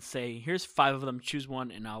I can say, here's 5 of them, choose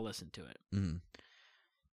one, and I'll listen to it. Mm.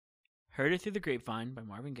 Heard It Through the Grapevine by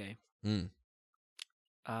Marvin Gaye. Mm.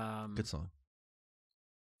 Good song.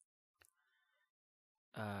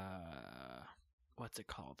 What's it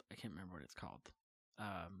called? I can't remember what it's called.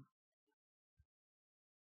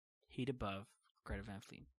 Heat Above, Greta Van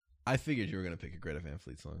Fleet. I figured you were going to pick a Greta Van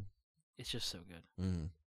Fleet song. It's just so good. Mm.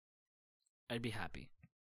 I'd be happy.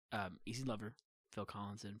 Easy Lover, Phil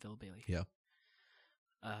Collins and Phil Bailey. Yeah.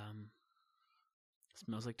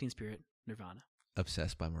 Smells Like Teen Spirit, Nirvana.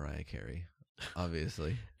 Obsessed by Mariah Carey,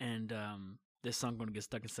 obviously. And this song Gonna Get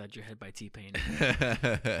Stuck Inside Your Head by T-Pain.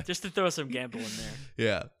 Just to throw some gamble in there.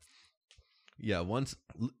 Yeah. Yeah,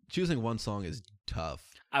 choosing one song is tough.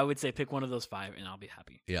 I would say pick one of those 5 and I'll be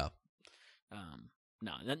happy. Yeah.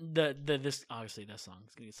 No, this obviously that song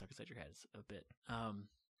is Gonna Get Stuck Inside Your Head is a bit.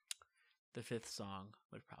 The 5th song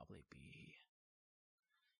would probably be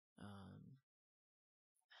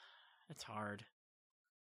it's hard.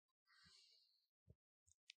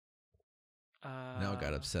 Now I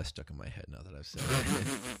got Obsessed stuck in my head now that I've said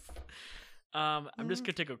it. I'm just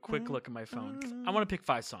gonna take a quick look at my phone 'cause I want to pick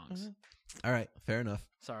 5 songs. All right, fair enough.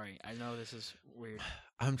 Sorry, I know this is weird.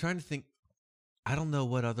 I'm trying to think. I don't know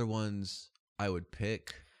what other ones I would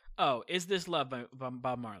pick. Oh, Is This Love by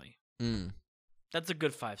Bob Marley? Mm. That's a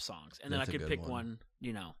good 5 songs, and then That's I a could good pick one.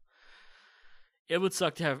 one. It would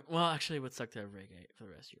suck to have. Well, actually, it would suck to have reggae for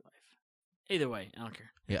the rest of your life. Either way, I don't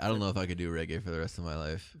care. Yeah, I don't know if I could do reggae for the rest of my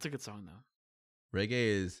life. It's a good song though. Reggae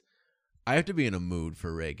is. I have to be in a mood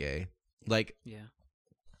for reggae. Like, Yeah.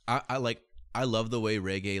 I love the way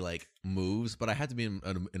reggae like moves, but I have to be in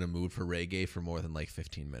a mood for reggae for more than like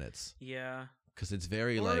 15 minutes Yeah. because it's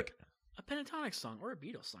very Or like a Pentatonic song or a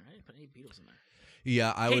Beatles song. I didn't put any Beatles in there.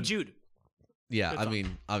 yeah. I Hey would. Jude. Yeah, Good I song.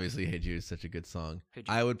 mean, obviously, Hey Jude is such a good song. Hey Jude.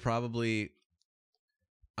 I would probably.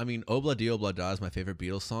 I mean, Obla Di Obla Da is my favorite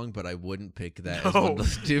Beatles song, but I wouldn't pick that as one to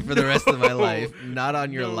listen to for the rest of my life. Not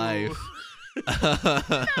on your life.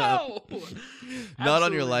 No. Not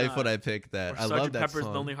on your Absolutely life not. would I pick that. Or I Sgt. love that Pepper's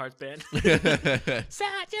song. Lonely Hearts Band.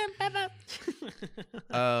 Sgt. Pepper.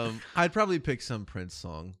 I'd probably pick some Prince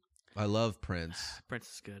song. I love Prince. Prince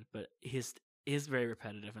is good, but his is very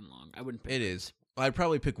repetitive and long. I wouldn't pick It Prince. is. I'd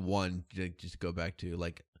probably pick one to just go back to.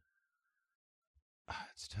 Like,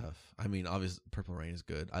 it's tough. I mean, obviously, Purple Rain is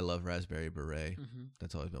good. I love Raspberry Beret. Mm-hmm.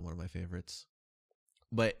 That's always been one of my favorites.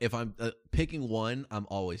 But if I'm picking one, I'm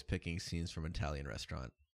always picking Scenes from an Italian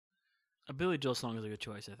Restaurant. A Billy Joel song is a good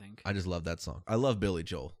choice, I think. I just love that song. I love Billy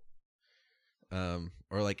Joel.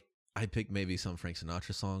 Or like I'd pick maybe some Frank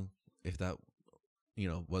Sinatra song if that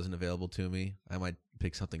wasn't available to me. I might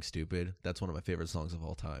pick something stupid. That's one of my favorite songs of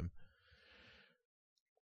all time.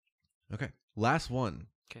 Okay, last one,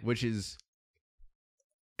 which is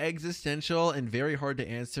existential and very hard to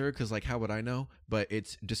answer because, like, how would I know? But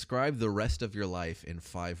it's describe the rest of your life in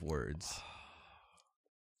 5 words.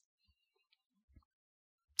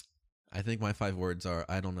 I think my 5 words are,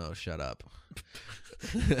 I don't know, shut up.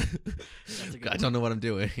 I don't know what I'm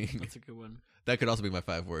doing. That's a good one. That could also be my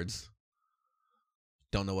 5 words.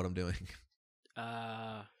 Don't know what I'm doing.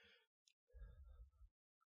 Uh,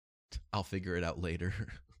 I'll figure it out later.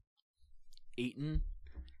 Eating,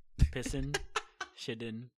 pissing,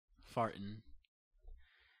 shitting, farting,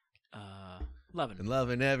 loving. And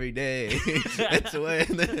loving every day. That's the way.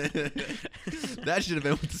 That should have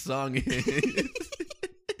been what the song is.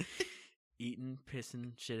 Eating,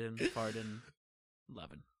 pissing, shitting, farting,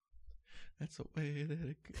 loving. That's the way that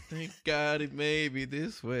it, thank God it made me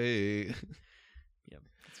this way. Yep,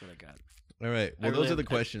 that's what I got. All right. Well, those are the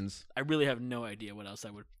questions. I really have no idea what else I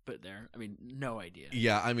would put there. I mean, no idea.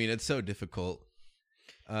 Yeah, I mean, it's so difficult.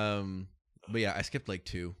 But yeah, I skipped like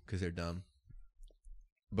 2 because they're dumb.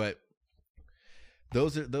 But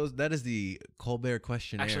that is the Colbert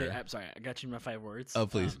questionnaire. Actually, I'm sorry. I got you in my 5 words. Oh,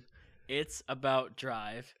 please. It's about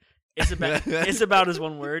drive. It's about is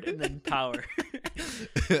one word, and then power.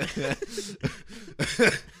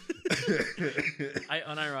 I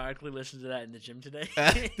unironically listened to that in the gym today.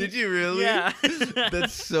 Did you really? Yeah.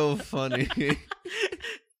 That's so funny.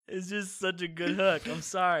 It's just such a good hook. I'm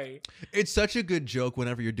sorry. It's such a good joke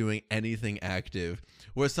whenever you're doing anything active,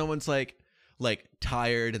 where someone's like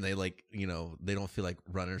tired and they they don't feel like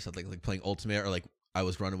running or something, like playing Ultimate, or like I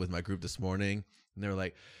was running with my group this morning and they were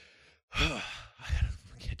like, I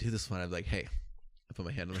can't do this one. I'm like, hey, I put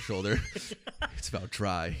my hand on the shoulder. It's about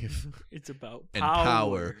drive. It's about and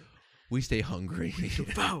power. We stay hungry.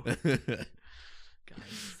 Power. God,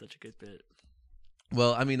 it's such a good bit.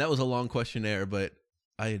 Well, I mean, that was a long questionnaire, but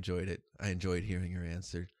I enjoyed it. I enjoyed hearing your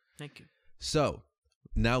answer. Thank you. So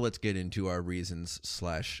now let's get into our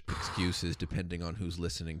reasons/excuses, depending on who's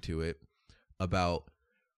listening to it, about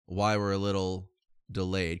why we're a little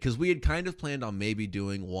delayed. Because we had kind of planned on maybe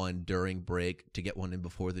doing one during break to get one in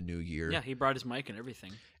before the new year. Yeah, he brought his mic and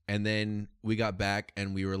everything. And then we got back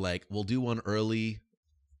and we were like, we'll do one early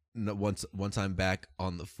once I'm back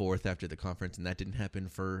on the 4th after the conference. And that didn't happen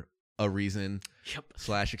for a reason. Yep.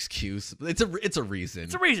 /excuse. It's a reason.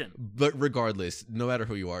 It's a reason. But regardless, no matter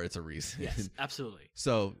who you are, it's a reason. Yes, absolutely.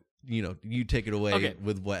 So, you take it away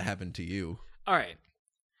with what happened to you. All right.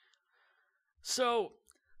 So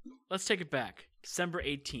let's take it back. December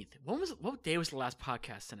 18th. What day was the last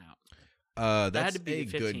podcast sent out? That's had to be a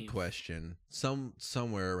the good 15th. question.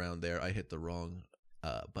 Somewhere around there, I hit the wrong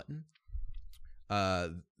button.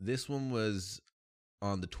 This one was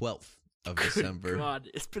on the 12th of December. God,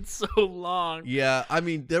 it's been so long. Yeah, I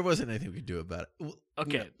mean, there wasn't anything we could do about it.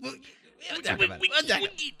 Okay. We'll talk about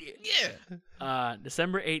it. Yeah.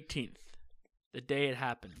 December 18th, the day it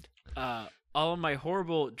happened. All of my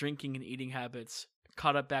horrible drinking and eating habits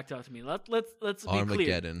caught up back to me. Let's be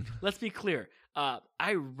Armageddon. clear. Let's be clear.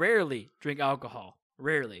 I rarely drink alcohol.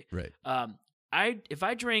 Rarely. Right. If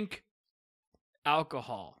I drink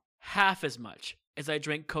alcohol half as much as I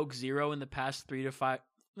drank Coke Zero in the past 3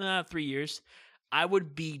 years, I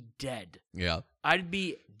would be dead. Yeah. I'd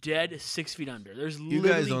be dead 6 feet under. You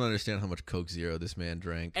guys don't understand how much Coke Zero this man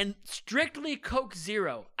drank. And strictly Coke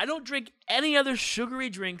Zero. I don't drink any other sugary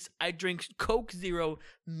drinks. I drink Coke Zero,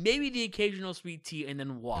 maybe the occasional sweet tea, and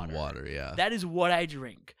then water. And water, yeah. That is what I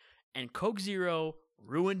drink. And Coke Zero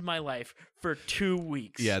ruined my life for 2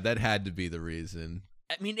 weeks. Yeah, that had to be the reason.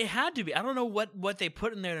 I mean, it had to be. I don't know what they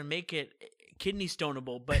put in there to make it kidney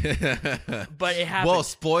stoneable, but it happened. Well,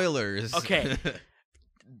 spoilers. Okay.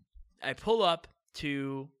 I pull up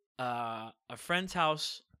to a friend's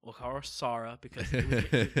house. We'll call her Sarah because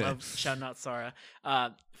we love shouting out Sarah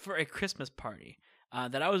for a Christmas party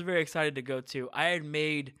that I was very excited to go to. I had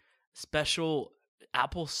made special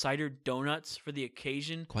apple cider donuts for the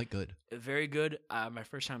occasion. Quite good. Very good. My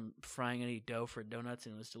first time frying any dough for donuts,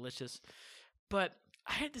 and it was delicious. But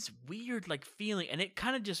I had this weird feeling, and it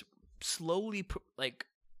kind of just slowly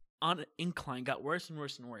on an incline got worse and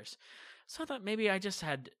worse and worse. So I thought maybe I just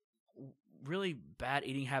had really bad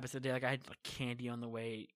eating habits today. I had candy on the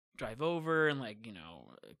way drive over, and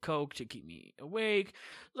Coke to keep me awake.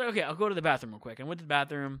 Okay, I'll go to the bathroom real quick. I went to the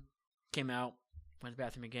bathroom, came out, went to the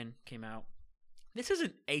bathroom again, came out. This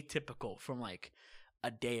isn't atypical from a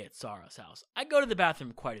day at Sarah's house. I go to the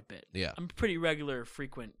bathroom quite a bit. Yeah. I'm a pretty regular,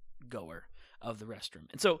 frequent goer of the restroom.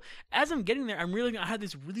 And so as I'm getting there, I had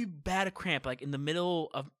this really bad cramp in the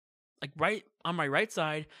middle of right on my right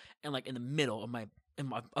side, and in the middle of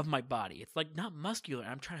my body. It's not muscular.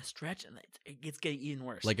 I'm trying to stretch, and it's getting even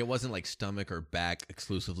worse. It wasn't stomach or back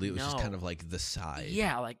exclusively. It was just kind of the side.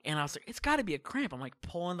 Yeah, and I was like, it's got to be a cramp. I'm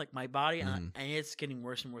pulling my body, and it's getting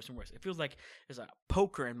worse and worse and worse. It feels like there's a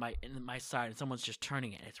poker in my side, and someone's just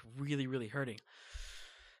turning it. It's really, really hurting.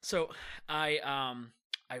 So I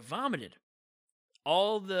vomited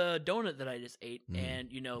all the donut that I just ate, and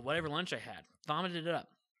whatever lunch I had, vomited it up,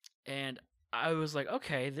 and I was like,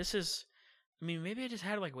 okay, this is. I mean, maybe I just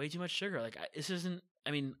had way too much sugar. This isn't.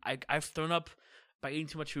 I mean, I've thrown up by eating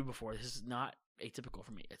too much food before. This is not atypical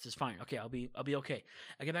for me. It's just fine. Okay, I'll be okay.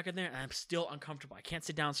 I get back in there and I'm still uncomfortable. I can't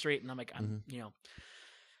sit down straight, and I'm like,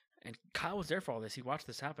 And Kyle was there for all this. He watched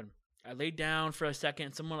this happen. I laid down for a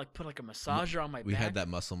second. Someone like put like a massager on my back. We had that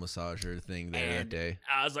muscle massager thing there that day.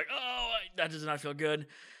 I was like, oh, that does not feel good.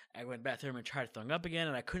 I went back there and tried throwing up again,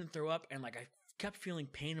 and I couldn't throw up, and like I kept feeling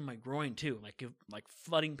pain in my groin too, like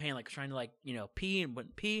flooding pain, like trying to pee and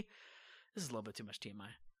wouldn't pee. This is a little bit too much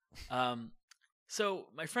TMI. So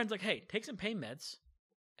my friend's like, hey, take some pain meds,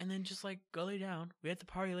 and then just like go lay down. We have the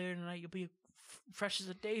party later tonight. You'll be fresh as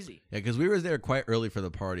a daisy. Yeah, because we were there quite early for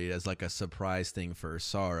the party as like a surprise thing for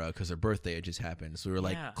Sarah because her birthday had just happened. So we were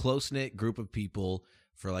like close-knit group of people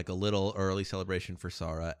for like a little early celebration for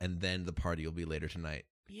Sarah, and then the party will be later tonight.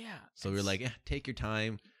 Yeah. So we were like, take your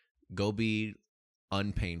time, go be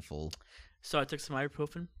unpainful. So I took some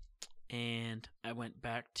ibuprofen, and I went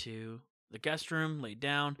back to the guest room, laid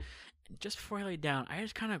down, and just before I laid down, I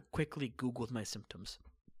just kind of quickly Googled my symptoms.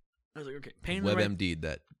 I was like, okay, pain. WebMD'd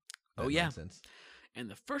that. Oh yeah. Nonsense. And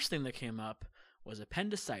the first thing that came up was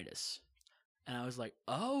appendicitis, and I was like,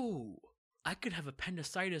 oh, I could have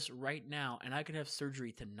appendicitis right now, and I could have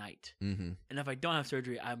surgery tonight. Mm-hmm. And if I don't have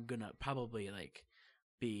surgery, I'm gonna probably like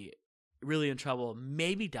be really in trouble,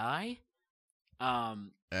 maybe die.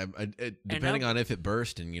 Depending on if it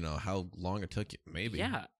burst and how long it took you, maybe.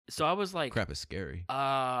 Yeah. So I was like, crap is scary.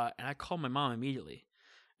 And I called my mom immediately,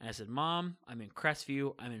 and I said, Mom, I'm in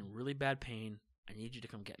Crestview. I'm in really bad pain. I need you to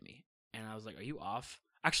come get me. And I was like, are you off?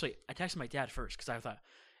 Actually, I texted my dad first because I thought,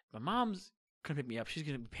 if my mom's gonna pick me up, she's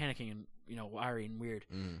gonna be panicking and wiry and weird.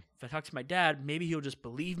 If I talk to my dad, maybe he'll just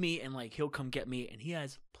believe me and like he'll come get me. And he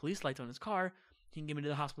has police lights on his car. He can get me to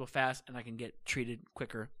the hospital fast, and I can get treated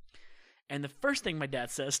quicker. And the first thing my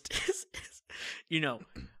dad says is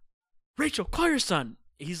Rachel, call your son.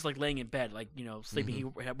 He's like laying in bed, like sleeping.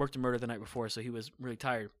 Mm-hmm. He had worked a murder the night before, so he was really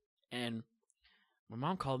tired. And my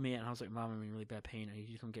mom called me, and I was like, Mom, I'm in really bad pain. I need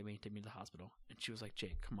you to come get me and take me to the hospital. And she was like,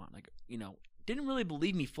 Jake, come on. Like, didn't really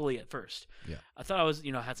believe me fully at first. Yeah. I thought I was,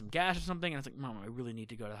 had some gas or something. And I was like, Mom, I really need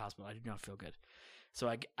to go to the hospital. I do not feel good. So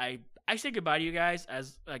I said goodbye to you guys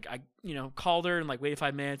as like, I called her and like waited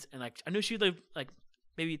 5 minutes. And like, I knew she lived like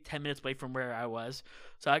maybe 10 minutes away from where I was.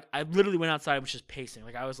 So I literally went outside and was just pacing.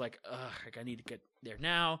 Like, I was like, ugh, like I need to get there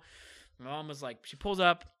now. My mom was like, she pulls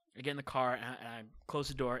up, I get in the car, and I close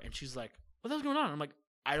the door, and she's like, what the hell's going on? I'm like,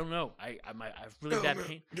 I don't know. I have really bad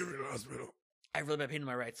pain. Get me to the hospital. I have really bad pain in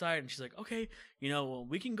my right side. And she's like, okay, well,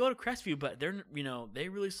 we can go to Crestview, but they're, they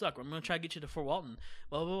really suck. I'm going to try to get you to Fort Walton,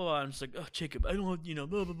 blah, blah, blah. And I'm just like, oh, Jacob, I don't,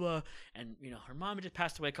 blah, blah, blah. And, her mom had just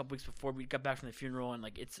passed away a couple weeks before we got back from the funeral. And,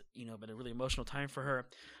 like, it's, been a really emotional time for her.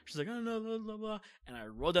 She's like, oh, no, blah, blah, blah. And I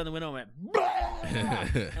rolled down the window and went,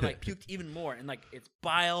 and, like, puked even more. And, like, it's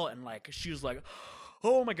bile. And, like, she was like,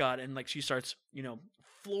 oh, my God. And, like, she starts,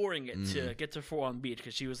 flooring it to get to Fort Walton Beach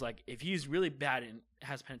because she was like, if he's really bad and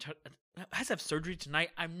has to have surgery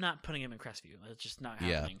tonight, I'm not putting him in Crestview. It's just not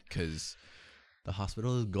happening. Yeah, because the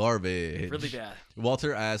hospital is garbage. Really bad.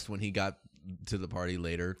 Walter asked when he got to the party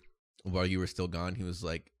later, while you were still gone, he was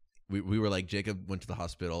like, we were like, Jacob went to the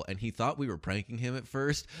hospital, and he thought we were pranking him at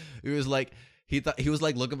first. It was like, he was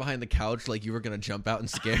like looking behind the couch like you were going to jump out and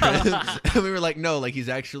scare him. And we were like, no, like he's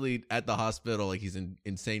actually at the hospital, like he's in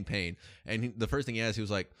insane pain. And the first thing he asked, he was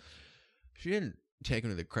like, she didn't take him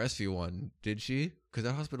to the Crestview one, did she? Because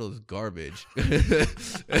that hospital is garbage.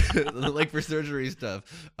 Like for surgery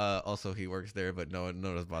stuff. Also, he works there, but none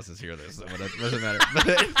of his bosses hear this, so that doesn't matter.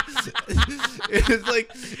 But it's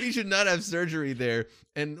like, he should not have surgery there.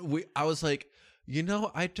 And I was like,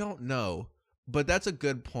 I don't know. But that's a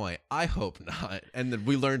good point. I hope not. And then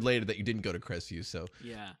we learned later that you didn't go to Crestview, so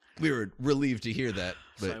yeah, we were relieved to hear that.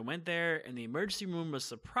 But so I went there, and the emergency room was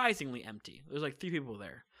surprisingly empty. There was like 3 people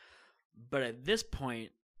there. But at this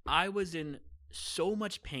point, I was in so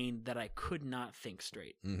much pain that I could not think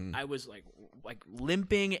straight. Mm-hmm. I was like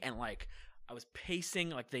limping, and like I was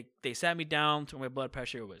pacing. Like they sat me down, so my blood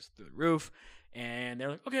pressure was through the roof, and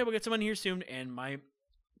they're like, "Okay, we'll get someone here soon." And my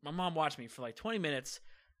mom watched me for like 20 minutes.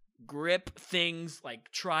 Grip things,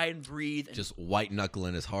 like try and breathe, and just white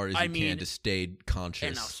knuckling as hard as you can to stay conscious.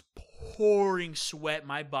 And I was pouring sweat.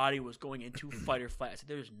 My body was going into fight or flight. I said,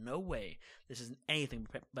 "There's no way this is anything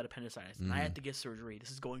but appendicitis, and I had to get surgery.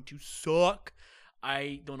 This is going to suck.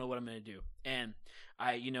 I don't know what I'm going to do." And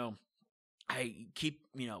I keep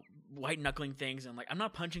white knuckling things, and like I'm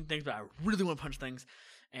not punching things, but I really want to punch things.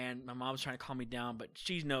 And my mom's trying to calm me down, but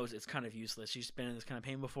she knows it's kind of useless. She's been in this kind of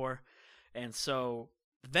pain before, and so.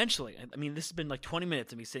 Eventually, I mean, this has been like 20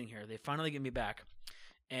 minutes of me sitting here. They finally get me back,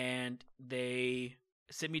 and they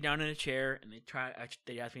sit me down in a chair, and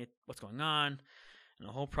they ask me what's going on, and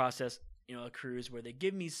the whole process, accrues where they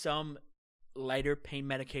give me some lighter pain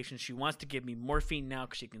medication. She wants to give me morphine now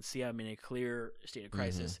because she can see I'm in a clear state of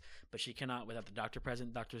crisis, but she cannot without the doctor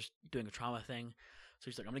present. Doctor's doing a trauma thing. So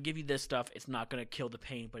she's like, I'm going to give you this stuff. It's not going to kill the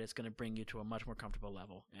pain, but it's going to bring you to a much more comfortable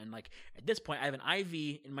level. And like at this point, I have an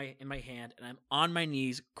IV in my hand, and I'm on my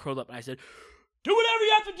knees, curled up, and I said, do whatever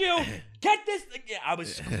you have to do. Get this. Yeah, I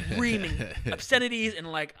was screaming obscenities,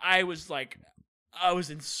 and like I was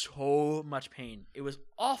in so much pain. It was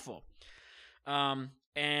awful.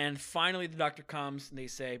 And finally the doctor comes and they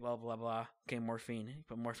say, blah, blah, blah. Okay, morphine. He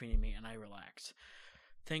put morphine in me, and I relaxed.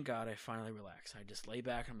 Thank God I finally relaxed. I just lay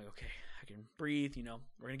back and I'm like, okay, I can breathe,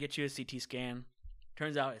 we're going to get you a CT scan.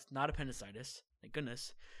 Turns out it's not appendicitis. Thank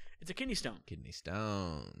goodness. It's a kidney stone. Kidney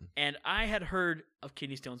stone. And I had heard of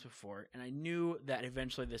kidney stones before, and I knew that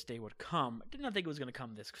eventually this day would come. I did not think it was going to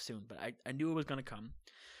come this soon, but I knew it was going to come.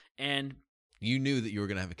 And you knew that you were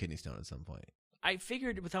going to have a kidney stone at some point. I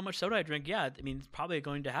figured with how much soda I drink, yeah, I mean, it's probably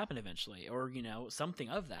going to happen eventually, or, something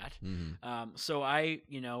of that. So I,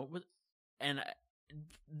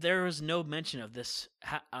 there was no mention of this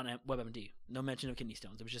on WebMD, no mention of kidney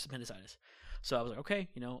stones. It was just appendicitis. So I was like, okay,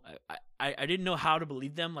 I didn't know how to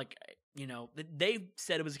believe them. Like, they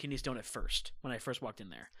said it was a kidney stone at first when I first walked in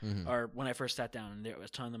there, or when I first sat down and I was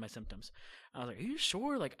telling them my symptoms. I was like, are you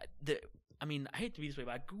sure? Like, I hate to be this way,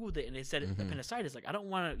 but I Googled it and it said appendicitis. Like, I don't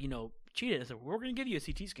want to, cheat it. I said, we're going to give you a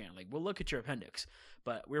CT scan. Like, we'll look at your appendix,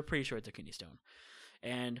 but we're pretty sure it's a kidney stone.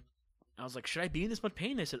 And I was like, should I be in this much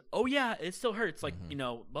pain? They said, oh yeah, it still hurts. Like,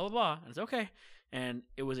 blah, blah, blah. And it's okay. And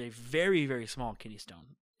it was a very, very small kidney stone.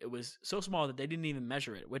 It was so small that they didn't even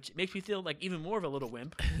measure it, which makes me feel like even more of a little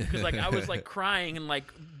wimp. Because like I was like crying and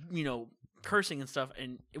like, cursing and stuff.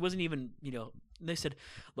 And it wasn't even, they said,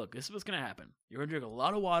 look, this is what's going to happen. You're going to drink a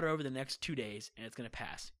lot of water over the next 2 days and it's going to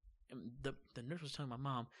pass. And the nurse was telling my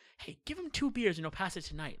mom, hey, give him 2 beers and he'll pass it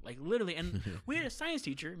tonight. Like literally. And we had a science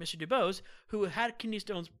teacher, Mr. DuBose, who had kidney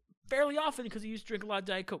stones fairly often because he used to drink a lot of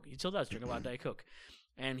Diet Coke. He still does drink a lot of Diet Coke.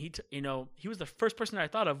 And he was the first person I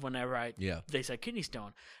thought of whenever they said kidney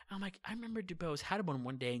stone. And I'm like, I remember DuBose had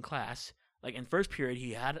one day in class. Like in first period,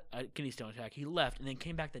 he had a kidney stone attack. He left and then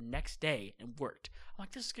came back the next day and worked. I'm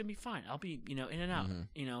like, this is gonna be fine. I'll be, in and out,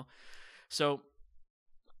 So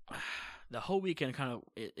the whole weekend kind of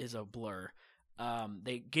is a blur.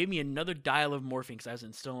 They gave me another dial of morphine because I was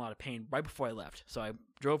still in a lot of pain right before I left. So I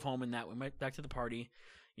drove home and went back to the party.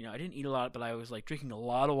 I didn't eat a lot, but I was like drinking a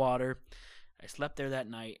lot of water. I slept there that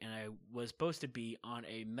night, and I was supposed to be on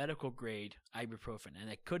a medical grade ibuprofen, and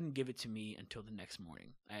they couldn't give it to me until the next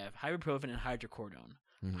morning. I have ibuprofen and hydrocodone.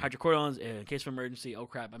 Hydrocodone is in case of emergency. Oh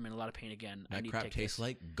crap, I'm in a lot of pain again. That I need crap to take tastes this.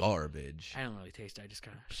 like garbage. I don't really taste it. I just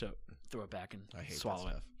kind of throw it back and swallow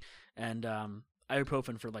that it. And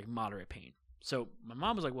ibuprofen for like moderate pain. So my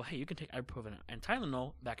mom was like, well, hey, you can take ibuprofen and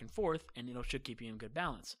Tylenol back and forth, and it should keep you in good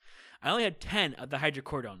balance. I only had 10 of the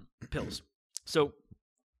hydrocodone pills. So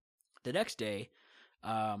the next day,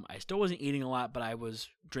 I still wasn't eating a lot, but I was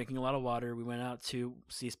drinking a lot of water. We went out to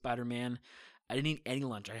see Spider-Man. I didn't eat any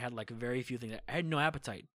lunch. I had like very few things. I had no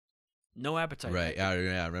appetite. No appetite. Right. Yeah,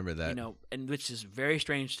 I remember that. And which is very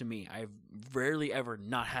strange to me. I've rarely ever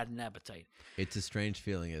not had an appetite. It's a strange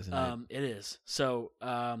feeling, isn't it? It is. So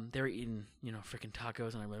they were eating, freaking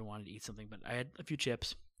tacos, and I really wanted to eat something, but I had a few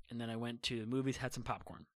chips, and then I went to the movies, had some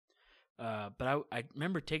popcorn. But I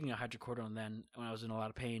remember taking a hydrocodone then when I was in a lot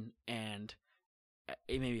of pain, and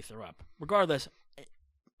it made me throw up. Regardless,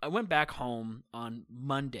 I went back home on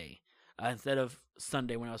Monday instead of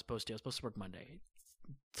Sunday when I was supposed to. I was supposed to work Monday.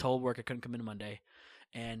 Told work I couldn't come in Monday,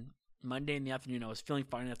 and Monday in the afternoon I was feeling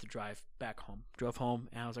fine enough to drive back home. Drove home,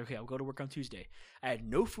 and I was like, okay, I'll go to work on Tuesday. I had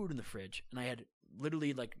no food in the fridge, and I had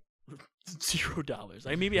literally like $0.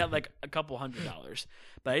 I maybe had like a couple $100,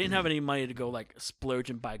 but I didn't have any money to go like splurge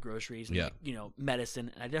and buy groceries and like, medicine,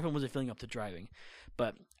 and I definitely wasn't feeling up to driving.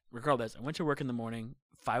 But regardless, I went to work in the morning,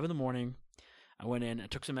 5 a.m. I went in, I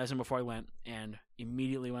took some medicine before I went, and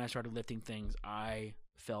immediately when I started lifting things, I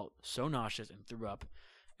felt so nauseous and threw up.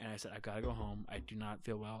 And I said, I've got to go home. I do not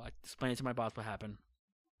feel well. I explained to my boss what happened.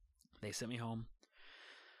 They sent me home.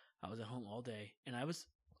 I was at home all day, and I was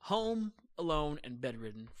home alone and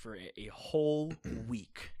bedridden for a whole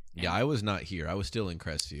week. And I was not here. I was still in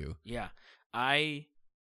Crestview. Yeah. I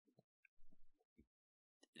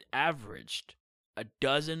averaged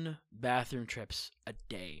 12 bathroom trips a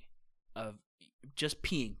day of just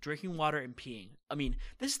peeing, drinking water and peeing. I mean,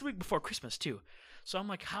 this is the week before Christmas, too. So I'm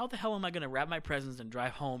like, how the hell am I going to wrap my presents and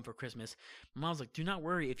drive home for Christmas? My mom's like, do not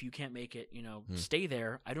worry if you can't make it, stay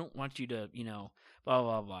there. I don't want you to, blah,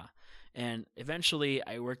 blah, blah. And eventually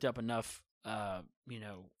I worked up enough, hoopla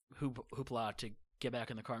to get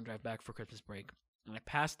back in the car and drive back for Christmas break. And I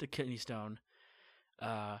passed the kidney stone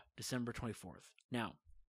December 24th. Now,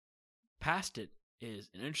 past it is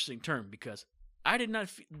an interesting term because I did not.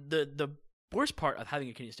 The worst part of having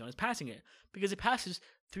a kidney stone is passing it, because it passes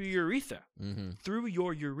through your urethra, through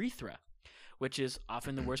your urethra, which is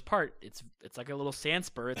often the worst part. It's like a little sand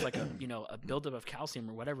spur. It's like a a buildup of calcium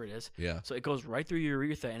or whatever it is. Yeah. So it goes right through your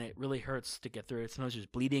urethra, and it really hurts to get through it. Sometimes there's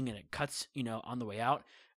bleeding, and it cuts on the way out.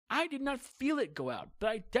 I did not feel it go out, but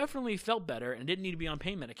I definitely felt better and didn't need to be on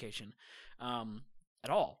pain medication at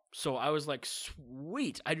all. So I was like,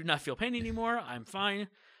 sweet, I do not feel pain anymore. I'm fine.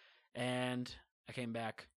 And I came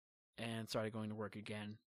back and started going to work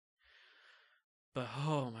again. But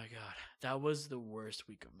oh my God, that was the worst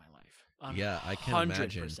week of my life. Yeah, I can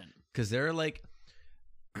imagine. Because there are like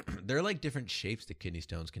different shapes that kidney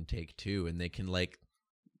stones can take too, and they can like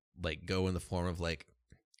go in the form of like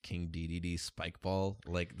King DDD spike ball.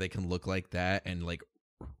 Like they can look like that and like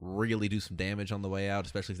really do some damage on the way out,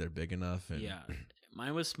 especially if they're big enough. And yeah,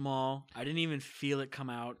 mine was small. I didn't even feel it come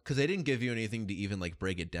out because they didn't give you anything to even like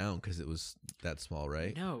break it down because it was that small,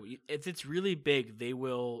 right? No, if it's really big, they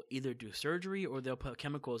will either do surgery or they'll put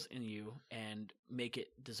chemicals in you and make it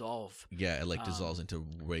dissolve. Yeah, it like dissolves into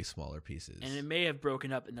way smaller pieces, and it may have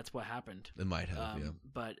broken up, and that's what happened. It might have, yeah.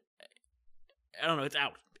 But I don't know. It's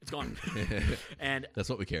out. It's gone. And that's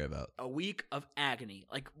what we care about. A week of agony.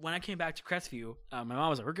 Like when I came back to Crestview, my mom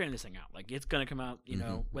was like, "We're getting this thing out. Like it's gonna come out.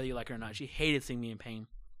 Whether you like it or not." She hated seeing me in pain.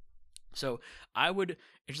 So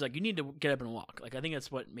she's like, "You need to get up and walk." Like I think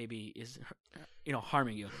that's what maybe is,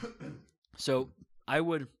 harming you. So I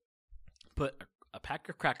would put a pack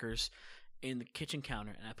of crackers in the kitchen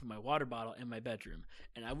counter, and I put my water bottle in my bedroom,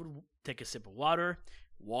 and I would take a sip of water,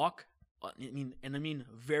 walk. I mean,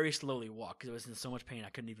 very slowly walk because I was in so much pain I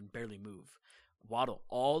couldn't even barely move. Waddle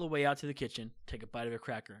all the way out to the kitchen, take a bite of a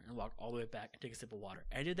cracker, and walk all the way back and take a sip of water.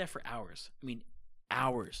 I did that for hours. I mean,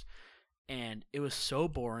 hours. And it was so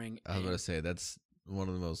boring. I was going to say, that's one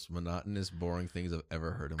of the most monotonous, boring things I've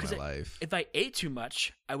ever heard in my life. If I ate too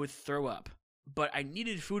much, I would throw up. But I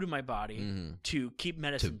needed food in my body to keep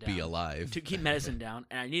medicine down. To be alive. To keep medicine down.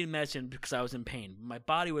 And I needed medicine because I was in pain. My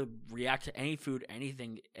body would react to any food,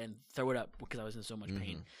 anything, and throw it up because I was in so much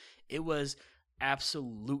pain. It was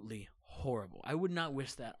absolutely horrible. I would not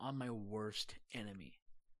wish that on my worst enemy.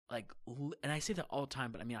 And I say that all the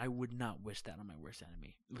time, but I mean, I would not wish that on my worst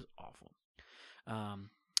enemy. It was awful.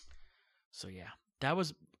 So yeah, that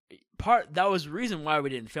was the reason why we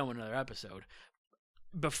didn't film another episode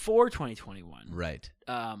before 2021. Right.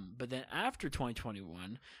 But then after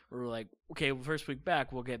 2021, we were like, okay, well, first week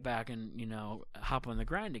back, we'll get back and, hop on the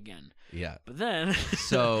grind again. Yeah. But then.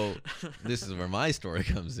 So this is where my story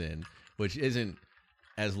comes in, which isn't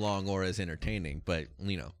as long or as entertaining, but,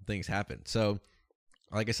 things happen. So,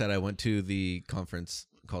 like I said, I went to the conference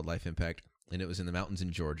called Life Impact, and it was in the mountains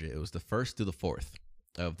in Georgia. It was the 1st through the 4th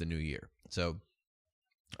of the new year. So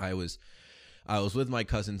I was with my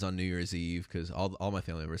cousins on New Year's Eve because all my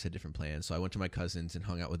family members had different plans. So I went to my cousins and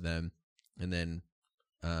hung out with them. And then,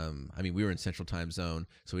 we were in Central Time Zone,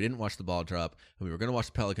 so we didn't watch the ball drop. And we were going to watch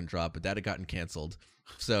the Pelican drop, but that had gotten canceled.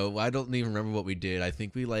 So I don't even remember what we did. I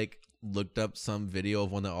think we looked up some video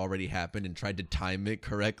of one that already happened and tried to time it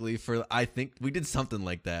correctly I think we did something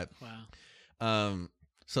like that. Wow.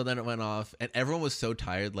 So then it went off, and everyone was so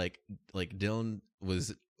tired. Like Dylan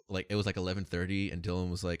was it was 11:30, and Dylan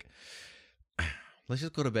was like, let's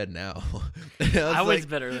just go to bed now. I was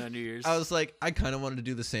better than New Year's. I was like, I kind of wanted to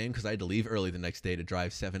do the same because I had to leave early the next day to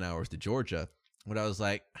drive 7 hours to Georgia. But I was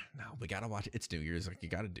like, no, we gotta watch it. It's New Year's. Like you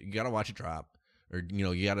gotta watch it drop, or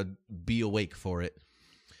you gotta be awake for it.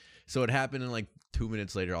 So it happened, and 2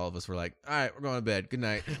 minutes later, all of us were like, all right, we're going to bed. Good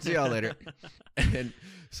night. See y'all later. And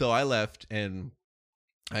so I left, and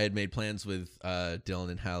I had made plans with Dylan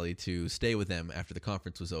and Hallie to stay with them after the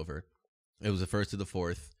conference was over. It was the 1st to the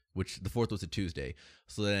 4th, which the 4th was a Tuesday.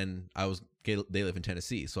 So then they live in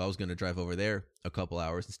Tennessee, so I was going to drive over there a couple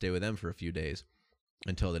hours and stay with them for a few days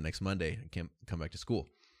until the next Monday and come back to school.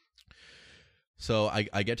 So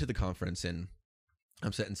I get to the conference, and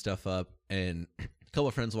I'm setting stuff up, and a couple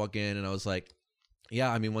of friends walk in, and I was like,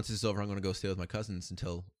 yeah, once this is over, I'm going to go stay with my cousins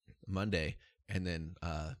until Monday. And then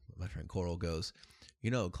my friend Coral goes,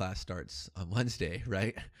 class starts on Wednesday,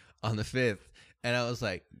 right? On the 5th. And I was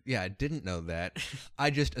like, yeah, I didn't know that. I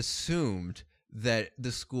just assumed that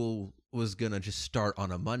the school was going to just start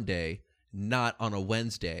on a Monday, not on a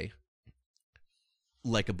Wednesday,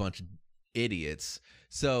 like a bunch of idiots.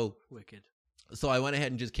 So wicked. So I went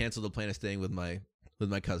ahead and just canceled the plan of staying with my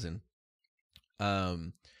cousin.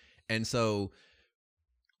 And so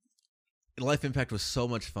Life Impact was so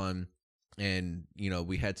much fun. And,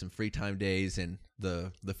 we had some free time days, and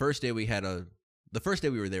the first day we had a the first day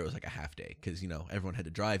we were there was like a half day because, everyone had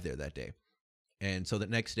to drive there that day. And so the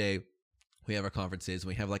next day we have our conferences and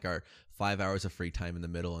we have like our 5 hours of free time in the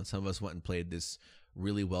middle. And some of us went and played this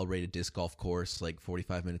really well-rated disc golf course like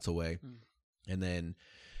 45 minutes away. And then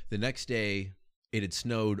the next day it had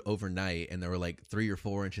snowed overnight and there were like 3 or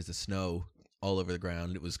 4 inches of snow all over the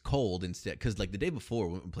ground. It was cold instead because like the day before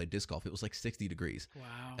we went and played disc golf, it was like 60 degrees.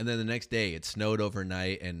 Wow. And then the next day it snowed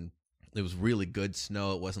overnight and it was really good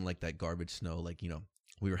snow. It wasn't like that garbage snow. Like,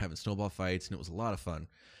 we were having snowball fights and it was a lot of fun.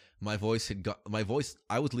 I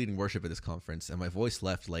was leading worship at this conference and my voice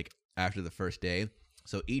left like after the first day.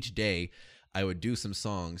 So each day I would do some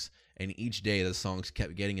songs and each day the songs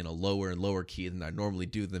kept getting in a lower and lower key than I normally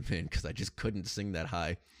do them in because I just couldn't sing that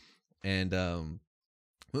high. And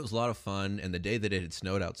it was a lot of fun. And the day that it had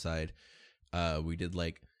snowed outside, we did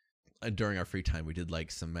like, during our free time, we did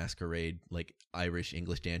like some masquerade, like Irish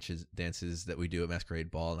English dances that we do at Masquerade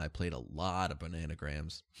Ball. And I played a lot of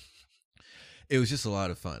Bananagrams. It was just a lot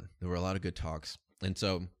of fun. There were a lot of good talks. And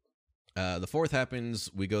so the 4th happens.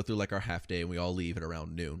 We go through like our half day and we all leave at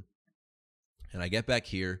around noon. And I get back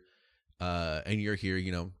here and you're here,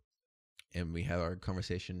 and we have our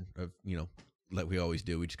conversation of, like we always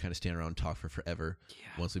do. We just kind of stand around and talk for forever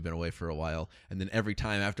once we've been away for a while. And then every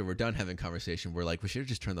time after we're done having conversation, we're like, we should have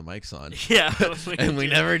just turned the mics on. Yeah. And we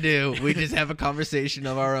never do. We just have a conversation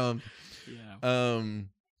of our own. Yeah.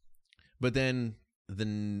 But then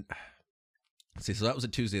let's see. So that was a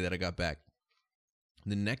Tuesday that I got back.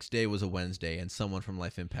 The next day was a Wednesday, and someone from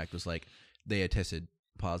Life Impact was like, they had tested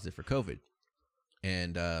positive for COVID.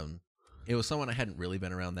 And it was someone I hadn't really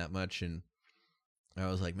been around that much, and I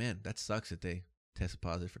was like, man, that sucks that they tested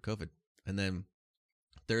positive for COVID. And then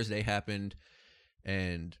Thursday happened,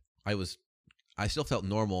 and I still felt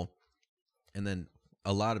normal. And then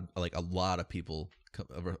a lot of people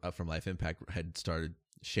from Life Impact had started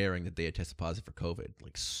sharing that they had tested positive for COVID,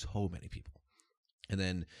 like so many people. And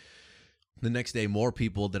then the next day, more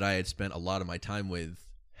people that I had spent a lot of my time with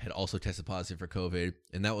had also tested positive for COVID.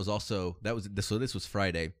 And so this was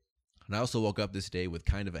Friday. And I also woke up this day with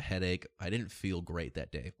kind of a headache. I didn't feel great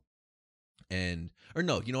that day. I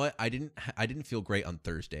didn't feel great on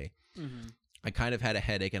Thursday. Mm-hmm. I kind of had a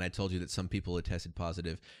headache and I told you that some people had tested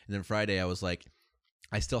positive. And then Friday I was like,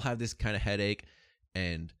 I still have this kind of headache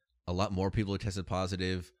and a lot more people had tested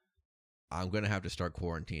positive. I'm going to have to start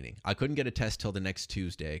quarantining. I couldn't get a test till the next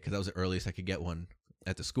Tuesday because that was the earliest I could get one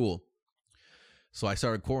at the school. So I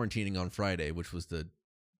started quarantining on Friday, which was the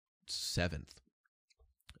 7th.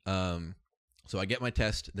 So I get my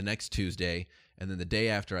test the next Tuesday, and then the day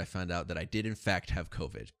after I found out that I did in fact have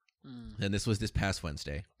COVID. And this was this past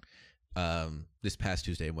Wednesday. This past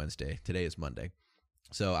Tuesday and Wednesday. Today is Monday.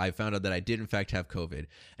 So I found out that I did in fact have COVID.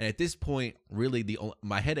 And at this point, really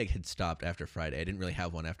my headache had stopped after Friday. I didn't really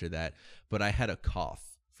have one after that, but I had a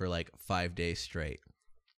cough for like 5 days straight.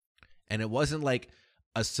 And it wasn't like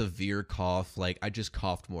a severe cough. Like I just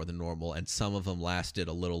coughed more than normal, and some of them lasted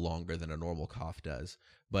a little longer than a normal cough does.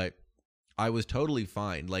 But I was totally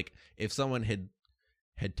fine. Like if someone had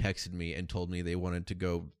texted me and told me they wanted to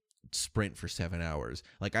go sprint for 7 hours,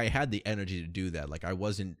 like I had the energy to do that. Like I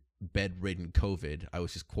wasn't bedridden COVID. I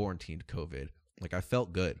was just quarantined COVID. Like I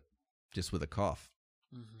felt good just with a cough.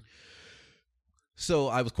 Mm-hmm. So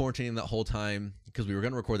I was quarantining that whole time because we were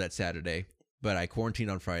going to record that Saturday, but I quarantined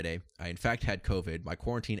on Friday. I in fact had COVID. My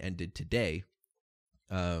quarantine ended today.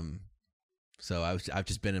 So I've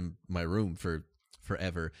just been in my room for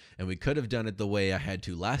forever, and we could have done it the way I had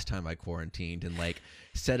to last time I quarantined and like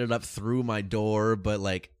set it up through my door, but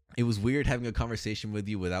like it was weird having a conversation with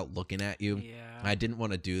you without looking at you. Yeah. I didn't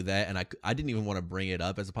want to do that, and I didn't even want to bring it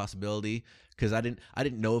up as a possibility because I didn't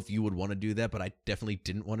know if you would want to do that, but I definitely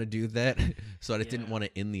didn't want to do that. So I just didn't want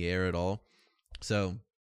it in the air at all. So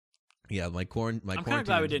yeah, my quarantine. I'm kind of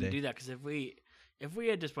glad we didn't do that, because if we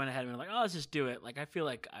had just went ahead and been like, oh, let's just do it, like I feel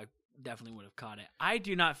like I definitely would have caught it. I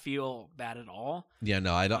do not feel bad at all. Yeah,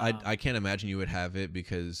 no, I don't. I can't imagine you would have it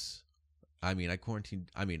because, I mean, I quarantined.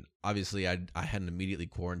 I mean, obviously, I hadn't immediately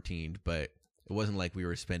quarantined, but it wasn't like we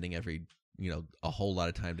were spending a whole lot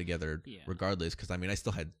of time together. Yeah. Regardless, because I mean,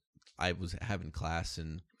 I was having class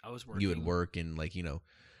and I was working. You would work and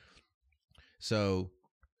so,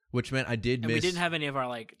 which meant I did miss. We didn't have any of our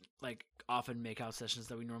like often make out sessions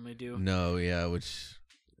that we normally do. No, yeah, which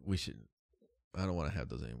we should. I don't want to have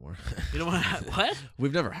those anymore. You don't want to have what?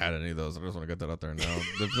 We've never had any of those. I just want to get that out there now.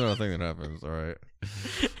 That's not a thing that happens. All right.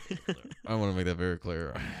 I want to make that very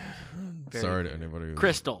clear. Sorry to anybody.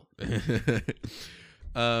 Crystal.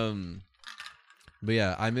 But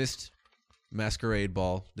yeah, I missed Masquerade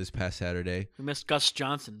Ball this past Saturday. We missed Gus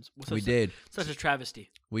Johnson's. We did. Such a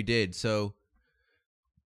travesty. We did. So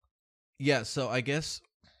Yeah, so I guess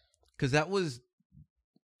because that was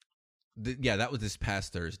that was this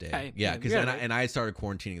past Thursday. Yeah, because I started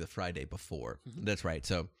quarantining the Friday before. Mhm. That's right.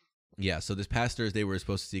 So yeah, so this past Thursday we were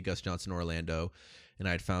supposed to see Gus Johnson Orlando, and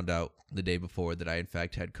I had found out the day before that I in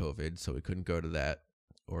fact had COVID, so we couldn't go to that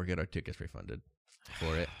or get our tickets refunded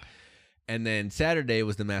for it. And then Saturday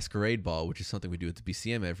was the Masquerade Ball, which is something we do at the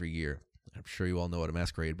BCM every year. I'm sure you all know what a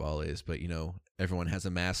Masquerade Ball is, but, everyone has a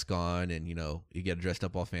mask on and, you get dressed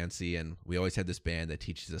up all fancy. And we always had this band that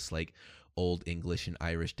teaches us, like, old English and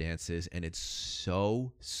Irish dances, and it's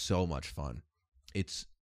so, so much fun. It's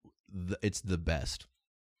the best.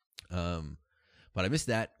 But I missed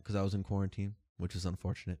that because I was in quarantine, which is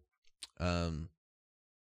unfortunate. But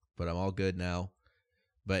I'm all good now.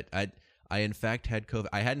 But I in fact had COVID.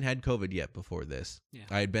 I hadn't had COVID yet before this. Yeah.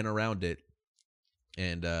 I had been around it,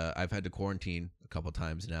 and I've had to quarantine a couple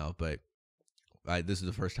times now. But this is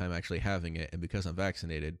the first time actually having it, and because I'm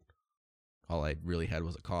vaccinated, all I really had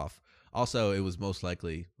was a cough. Also, it was most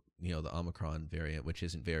likely, the Omicron variant, which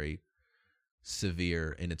isn't very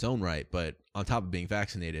severe in its own right. But on top of being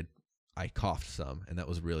vaccinated, I coughed some, and that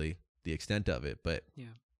was really the extent of it. But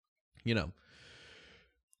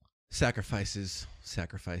sacrifices.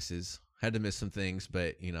 Had to miss some things,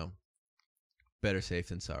 but, better safe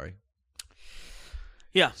than sorry.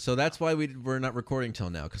 Yeah. So that's why we're not recording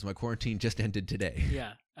till now, because my quarantine just ended today.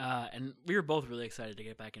 Yeah. And we were both really excited to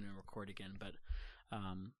get back in and record again, but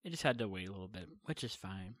it just had to wait a little bit, which is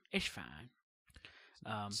fine. It's fine.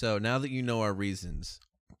 So now that you know our reasons,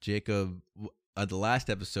 Jacob, the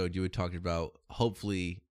last episode you had talked about,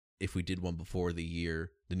 hopefully, if we did one before the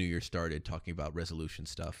new year started, talking about resolution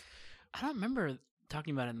stuff. I don't remember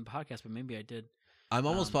talking about it in the podcast, but maybe I did. I'm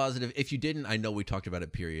almost positive. If you didn't, I know we talked about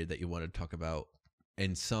it, period, that you wanted to talk about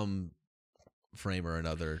in some frame or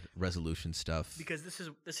another resolution stuff. Because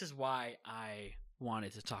this is why I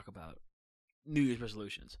wanted to talk about New Year's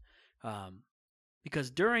resolutions. Because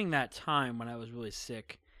during that time when I was really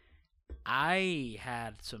sick, I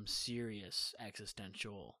had some serious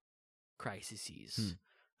existential crises.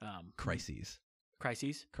 Crises.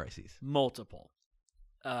 Multiple.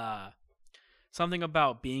 Something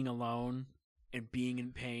about being alone and being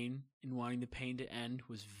in pain and wanting the pain to end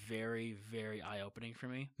was very, very eye-opening for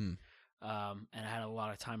me. And I had a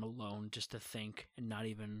lot of time alone just to think and not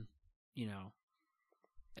even,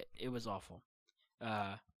 it was awful.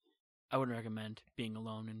 I wouldn't recommend being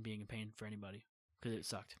alone and being in pain for anybody because it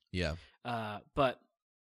sucked. Yeah. But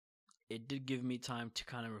it did give me time to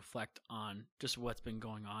kind of reflect on just what's been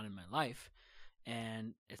going on in my life,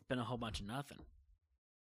 and it's been a whole bunch of nothing.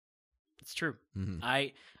 It's true. Mm-hmm.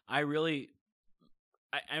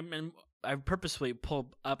 I purposely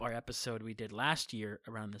pulled up our episode we did last year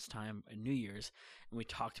around this time in New Year's, and we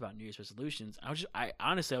talked about New Year's resolutions. I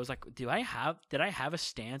honestly was like, did I have a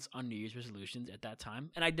stance on New Year's resolutions at that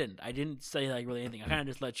time? And I didn't. I didn't say like really anything. I kind of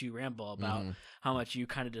just let you ramble about how much you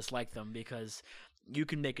kind of dislike them, because you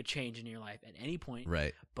can make a change in your life at any point.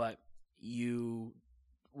 Right. But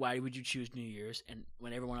why would you choose New Year's and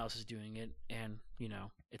when everyone else is doing it? And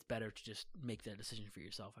it's better to just make that decision for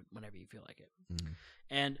yourself whenever you feel like it. Mm-hmm.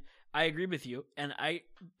 And I agree with you. And I,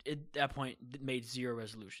 at that point, made zero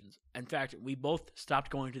resolutions. In fact, we both stopped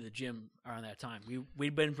going to the gym around that time.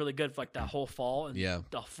 We'd been really good for like the whole fall and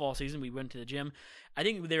the fall season. We went to the gym. I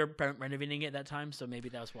think they were renovating it at that time, so maybe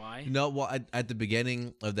that's why. No, well, at the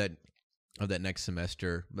beginning of that next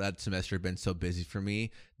semester, that semester had been so busy for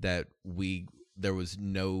me that there was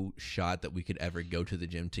no shot that we could ever go to the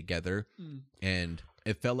gym together. And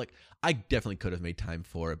it felt like I definitely could have made time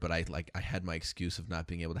for it, but I had my excuse of not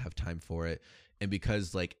being able to have time for it. And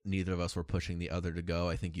because like neither of us were pushing the other to go,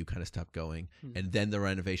 I think you kind of stopped going. And then the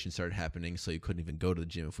renovation started happening, so you couldn't even go to the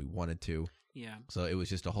gym if we wanted to. Yeah. So it was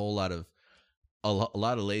just a whole lot of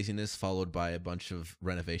laziness followed by a bunch of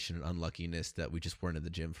renovation and unluckiness that we just weren't in the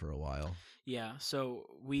gym for a while. Yeah. So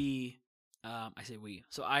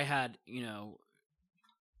So I had,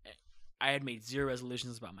 I had made zero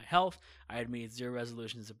resolutions about my health. I had made zero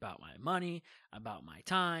resolutions about my money, about my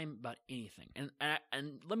time, about anything.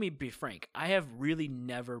 And let me be frank, I have really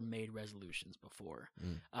never made resolutions before.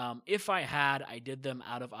 If I had, I did them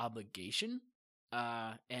out of obligation,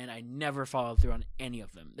 and I never followed through on any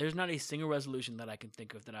of them. There's not a single resolution that I can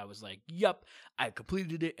think of that I was like, "Yup, I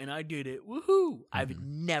completed it and I did it. Woohoo!" I've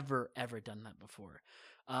never ever done that before.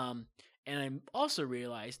 And I also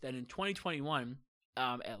realized that in 2021.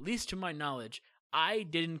 At least to my knowledge, I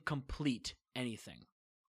didn't complete anything.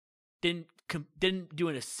 Didn't do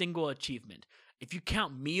a single achievement. If you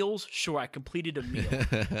count meals, sure, I completed a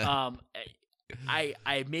meal.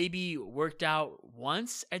 I maybe worked out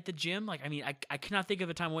once at the gym. Like, I mean, I cannot think of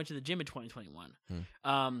a time I went to the gym in 2021.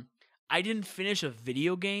 I didn't finish a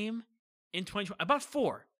video game in 2020. I bought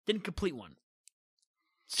 4, didn't complete one.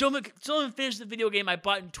 Still haven't finished the video game I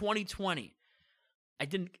bought in 2020. I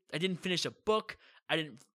didn't finish a book. I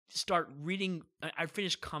didn't start reading. I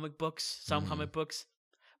finished comic books, some comic books,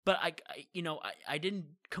 but I didn't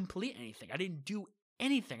complete anything. I didn't do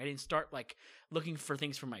anything. I didn't start like looking for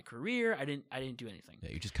things for my career. I didn't do anything.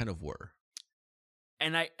 Yeah, you just kind of were.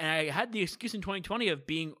 And I had the excuse in 2020 of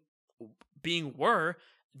being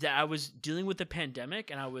that I was dealing with the pandemic,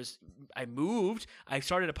 and I moved. I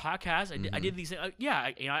started a podcast. I did these things.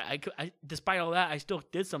 I despite all that, I still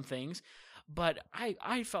did some things, but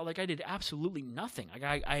I felt like I did absolutely nothing.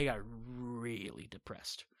 Like I got really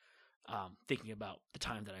depressed thinking about the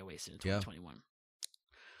time that I wasted in 2021. Yeah.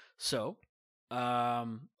 So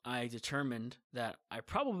I determined that I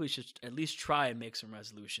probably should at least try and make some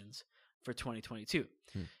resolutions for 2022.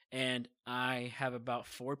 And I have about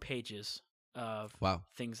 4 pages of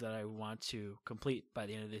things that I want to complete by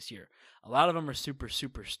the end of this year. A lot of them are super,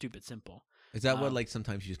 super stupid simple. Is that what like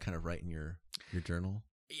sometimes you just kind of write in your journal?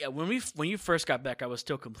 Yeah, when you first got back, I was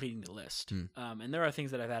still completing the list. And there are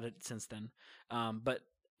things that I've added since then. But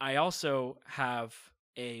I also have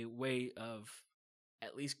a way of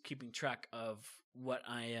at least keeping track of what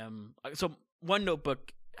I am. So one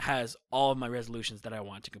notebook has all of my resolutions that I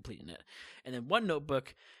want to complete in it. And then one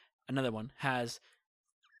notebook, another one, has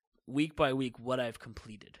week by week what I've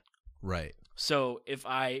completed. Right. So if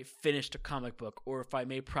I finished a comic book, or if I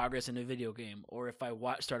made progress in a video game, or if I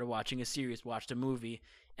started watching a series, watched a movie,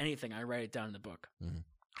 anything, I write it down in the book.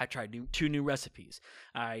 I tried 2 new recipes.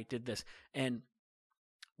 I did this. And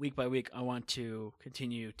week by week, I want to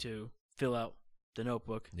continue to fill out the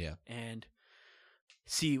notebook and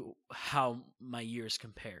see how my years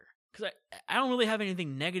compare. Because I don't really have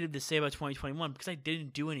anything negative to say about 2021 because I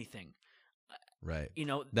didn't do anything. Right. You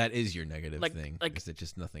know, that is your negative thing. Like, is it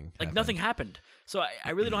just nothing? Like nothing happened. So I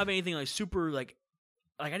really don't have anything like super like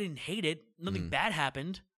I didn't hate it. Nothing bad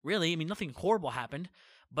happened. Really. I mean, nothing horrible happened.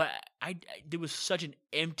 But there was such an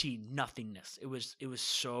empty nothingness. It was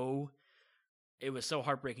so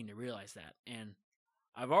heartbreaking to realize that. And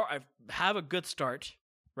I have a good start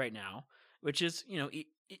right now, which is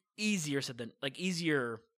easier than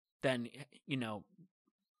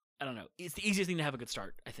I don't know. It's the easiest thing to have a good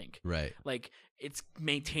start, I think. Right. Like, it's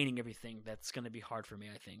maintaining everything that's going to be hard for me,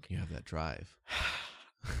 I think. You have that drive.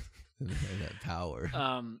 That power.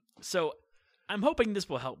 So I'm hoping this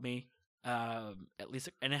will help me, at least,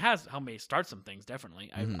 and it has helped me start some things,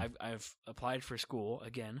 definitely. I've applied for school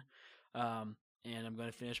again, and I'm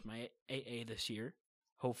going to finish my AA this year.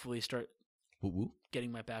 Hopefully start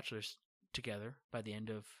getting my bachelor's together by the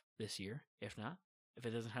end of this year. If not, if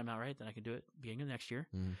it doesn't come out right, then I can do it beginning of next year.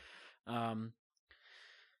 And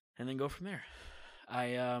then go from there.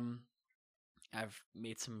 I've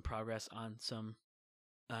made some progress on some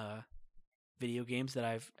video games that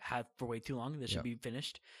I've had for way too long that should be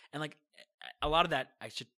finished. And like a lot of that, I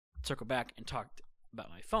should circle back and talk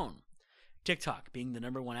about my phone. TikTok being the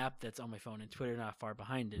 #1 app that's on my phone, and Twitter not far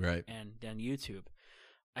behind it, right. And then YouTube.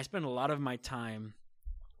 I spend a lot of my time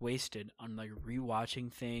wasted on like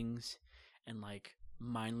rewatching things and like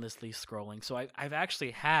mindlessly scrolling. So I've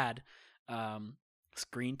actually had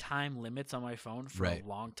screen time limits on my phone for a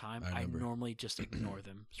long time. I normally just ignore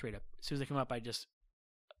them straight up. As soon as they come up, I just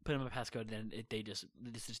put them in my passcode, and then they just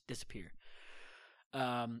disappear.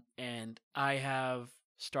 And I have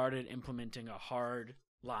started implementing a hard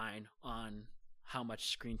line on how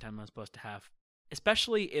much screen time I'm supposed to have,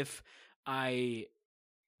 especially if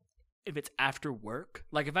it's after work.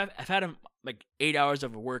 Like if I've had like 8 hours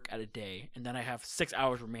of work at a day, and then I have 6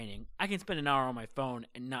 hours remaining, I can spend an hour on my phone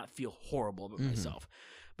and not feel horrible about myself.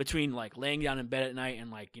 Between like laying down in bed at night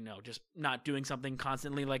and like, just not doing something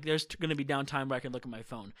constantly, like there's going to be downtime where I can look at my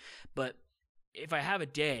phone. But if I have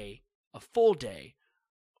a full day,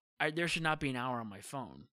 there should not be an hour on my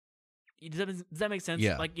phone. Does that make sense?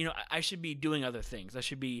 Yeah. Like, I should be doing other things. I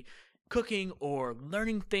should be cooking or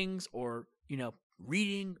learning things or,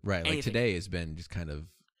 reading. Right. Anything. Like today has been just kind of,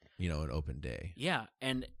 an open day. Yeah.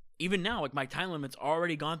 And even now, like my time limit's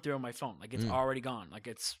already gone through on my phone. Like it's already gone. Like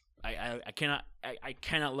it's, I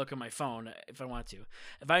cannot look at my phone if I want to.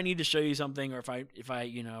 If I need to show you something, or if I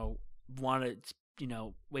want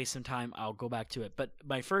to, waste some time, I'll go back to it. But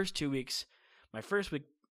my first week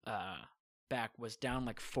back was down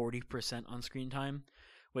like 40% on screen time,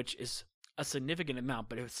 which is a significant amount,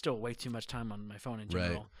 but it was still way too much time on my phone in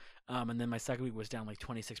general. Right. And then my second week was down like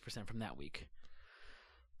 26% from that week.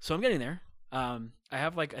 So I'm getting there. I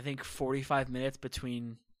have like, I think 45 minutes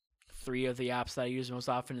between 3 of the apps that I use most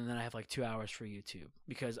often, and then I have like 2 hours for YouTube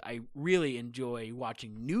because I really enjoy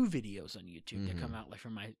watching new videos on YouTube that come out like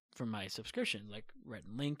from my subscription. Like Rhett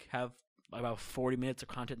and Link have about 40 minutes of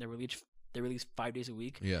content they release 5 days a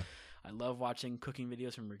week. Yeah. I love watching cooking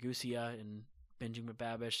videos from Ragusia and Binging with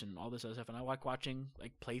Babish and all this other stuff, and I like watching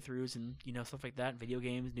like playthroughs and stuff like that, video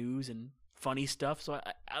games, news, and funny stuff. So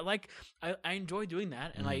I enjoy doing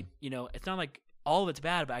that, and it's not like all of it's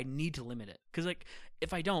bad, but I need to limit it because like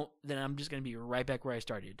if I don't, then I'm just gonna be right back where I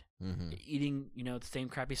started, eating the same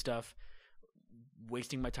crappy stuff,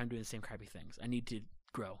 wasting my time doing the same crappy things. I need to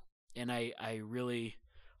grow, and I really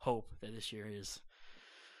hope that this year is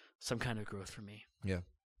some kind of growth for me. Yeah.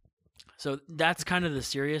 So that's kind of the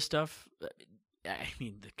serious stuff. I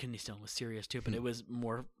mean, the kidney stone was serious too, but it was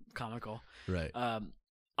more comical. Right.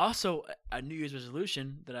 Also, a New Year's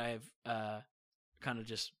resolution that I've kind of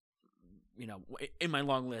just, in my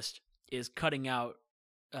long list is cutting out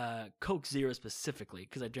Coke Zero specifically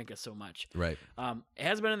because I drink it so much. Right. It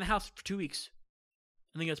has been in the house for 2 weeks.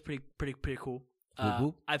 I think that's pretty cool. Whoop,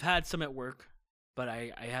 whoop. I've had some at work, but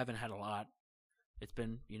I haven't had a lot. It's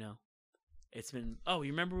been, oh,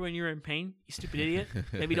 you remember when you were in pain, you stupid idiot?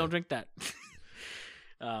 Maybe don't drink that.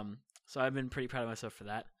 So I've been pretty proud of myself for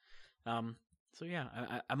that. So yeah,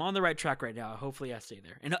 I'm on the right track right now. Hopefully I stay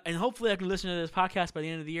there. And hopefully I can listen to this podcast by the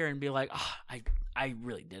end of the year and be like, oh, I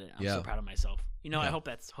really did it. I'm so proud of myself. I hope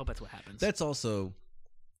that's what happens. That's also,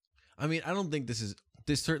 I mean, I don't think this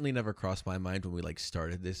certainly never crossed my mind when we like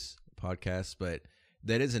started this podcast, but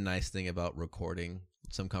that is a nice thing about recording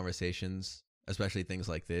some conversations, especially things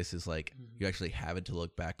like this, is like you actually have it to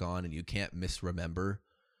look back on and you can't misremember.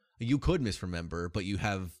 You could misremember, but you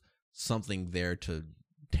have something there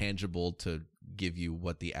tangible to give you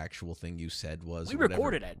what the actual thing you said was. We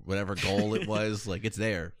recorded it. Whatever goal it was, like it's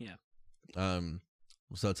there. Yeah.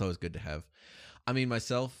 So it's always good to have. I mean,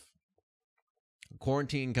 myself,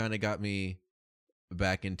 quarantine kind of got me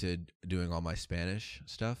back into doing all my Spanish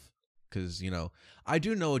stuff because, I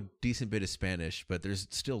do know a decent bit of Spanish, but there's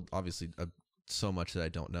still obviously so much that I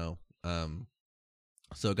don't know.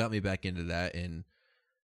 So it got me back into that, and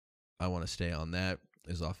I want to stay on that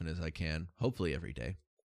as often as I can, hopefully every day.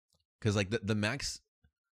 Because like the max,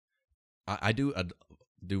 I do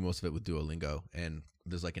most of it with Duolingo, and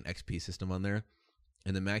there's like an XP system on there,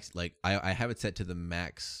 and the max, like I have it set to the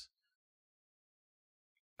max.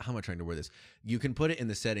 How am I trying to word this? You can put it in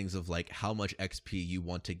the settings of like how much XP you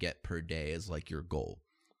want to get per day as like your goal,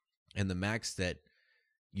 and the max that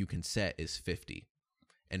you can set is 50,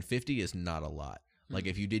 and 50 is not a lot. Like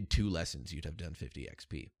if you did 2 lessons, you'd have done 50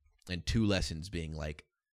 XP. And 2 lessons being like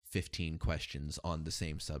 15 questions on the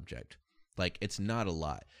same subject. Like it's not a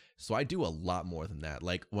lot. So I do a lot more than that.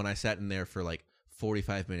 Like when I sat in there for like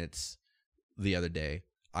 45 minutes the other day,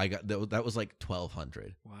 I got that was like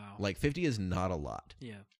 1,200. Wow. Like 50 is not a lot.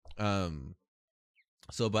 Yeah.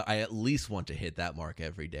 So but I at least want to hit that mark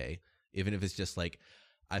every day, even if it's just like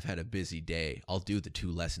I've had a busy day. I'll do the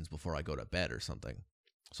 2 lessons before I go to bed or something.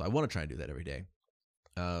 So I want to try and do that every day.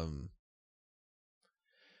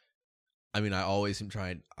 I mean, I always am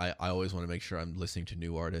trying. I always want to make sure I'm listening to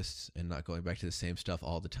new artists and not going back to the same stuff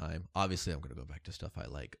all the time. Obviously, I'm going to go back to stuff I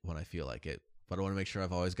like when I feel like it, but I want to make sure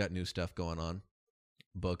I've always got new stuff going on.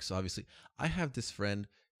 Books, obviously. I have this friend.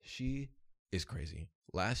 She is crazy.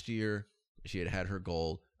 Last year, she had her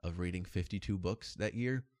goal of reading 52 books that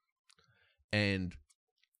year, and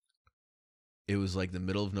it was like the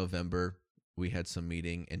middle of November. We had some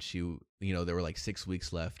meeting, and she, there were like 6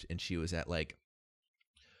 weeks left, and she was at like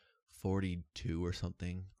 42 or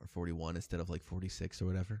something, or 41 instead of like 46 or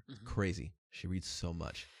whatever. Crazy. She reads so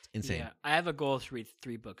much. It's insane. Yeah, I have a goal to read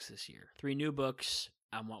 3 books this year. 3 new books.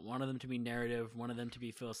 I want one of them to be narrative, one of them to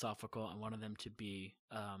be philosophical, and one of them to be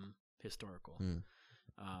historical.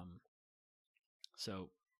 So,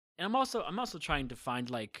 and I'm also trying to find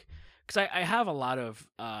like, because I have a lot of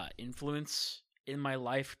influence in my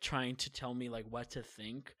life trying to tell me like what to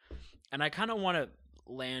think, and I kind of want to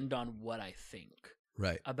land on what I think.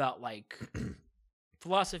 Right. About like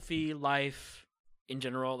philosophy, life in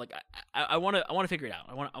general. Like I want to figure it out.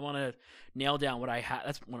 I want to nail down what I have.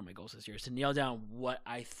 That's one of my goals this year, is to nail down what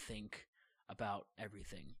I think about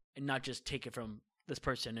everything, and not just take it from this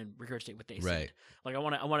person and regurgitate what they said. Like I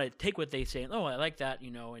want to take what they say and, oh, I like that,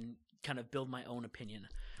 and kind of build my own opinion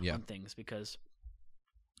on things, because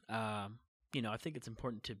I think it's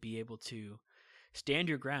important to be able to stand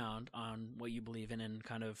your ground on what you believe in, and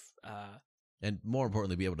kind of and more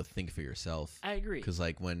importantly, be able to think for yourself. I agree. Because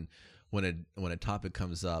like when a topic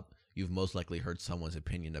comes up, you've most likely heard someone's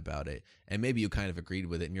opinion about it, and maybe you kind of agreed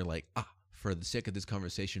with it, and you're like, for the sake of this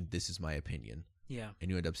conversation, this is my opinion. Yeah.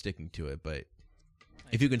 And you end up sticking to it. But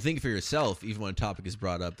If you can think for yourself, even when a topic is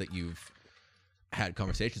brought up that you've had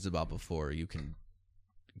conversations about before, you can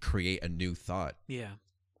create a new thought. Yeah.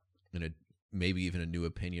 And maybe even a new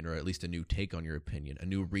opinion, or at least a new take on your opinion, a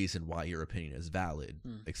new reason why your opinion is valid,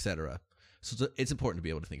 etc. So it's important to be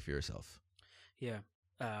able to think for yourself. Yeah.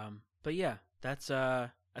 But yeah, that's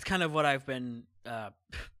kind of what I've been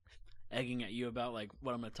egging at you about, like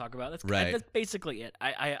what I'm going to talk about. That's basically it.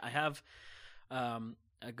 I have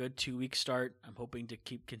a good 2-week start. I'm hoping to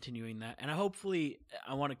keep continuing that, and I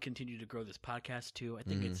want to continue to grow this podcast too. I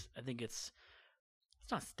think it's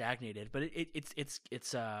not stagnated, but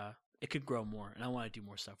it could grow more, and I want to do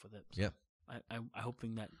more stuff with it. So yeah, I'm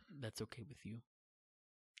hoping that's okay with you.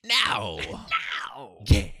 Now,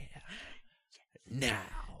 yeah, now.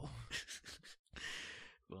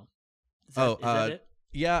 Well, is that it?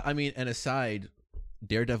 Yeah. I mean, and aside,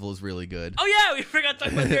 Daredevil is really good. Oh yeah, we forgot to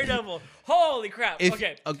talk about Daredevil. Holy crap!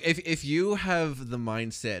 If you have the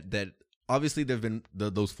mindset that obviously there've been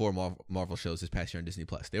those 4 Marvel shows this past year on Disney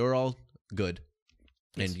Plus, they were all good.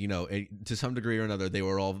 Yes. And, to some degree or another, they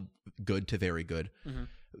were all good to very good. Mm-hmm.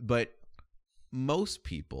 But most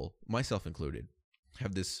people, myself included,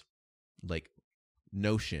 have this, like,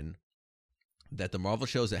 notion that the Marvel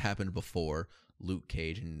shows that happened before, Luke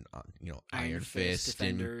Cage and, Iron Fist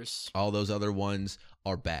Defenders, and all those other ones,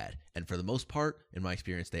 are bad. And for the most part, in my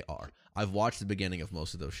experience, they are. I've watched the beginning of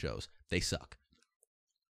most of those shows. They suck,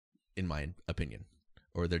 in my opinion.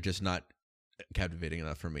 Or they're just not captivating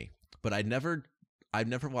enough for me. But I've never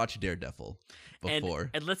watched Daredevil before.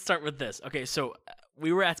 And let's start with this. Okay, so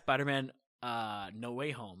we were at Spider-Man No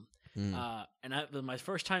Way Home. And my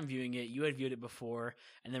first time viewing it, you had viewed it before,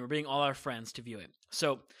 and then we're bringing all our friends to view it.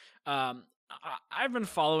 So I've been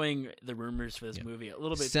following the rumors for this movie a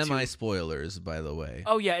little bit. Semi-spoilers, by the way.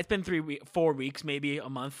 Oh, yeah, it's been 4 weeks, maybe a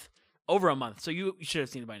month. Over a month, so you should have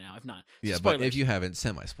seen it by now, if not. Yeah, spoilers. But if you haven't,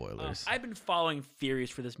 semi-spoilers. I've been following theories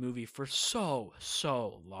for this movie for so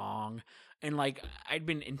long. And, like, I'd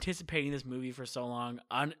been anticipating this movie for so long,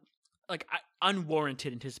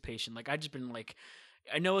 unwarranted anticipation. Like, I'd just been like,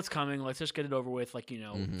 I know it's coming. Let's just get it over with,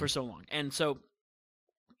 for so long. And so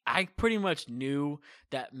I pretty much knew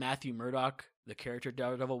that Matthew Murdock, the character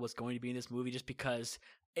Daredevil, was going to be in this movie just because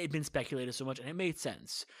it'd been speculated so much, and it made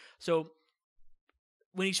sense. So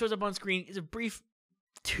when he shows up on screen, it's a brief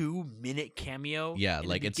 2-minute cameo. Yeah,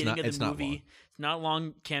 like it's not long. It's not a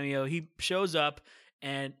long cameo. He shows up,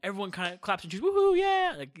 and everyone kind of claps and cheers, woohoo,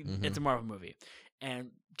 yeah! Like, it's a Marvel movie. And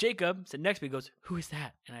Jacob said next week, goes, who is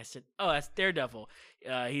that? And I said, oh, that's Daredevil.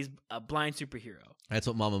 He's a blind superhero. That's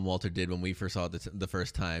what Mom and Walter did when we first saw it the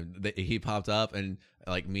first time. He popped up, and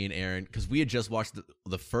like me and Aaron, because we had just watched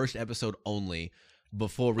the first episode only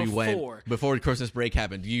before Christmas break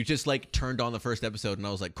happened. You just like turned on the first episode, and I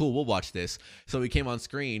was like, cool, we'll watch this. So we came on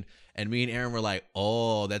screen, and me and Aaron were like,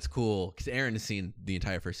 oh, that's cool, because Aaron has seen the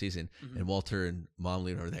entire first season. And Walter and Mom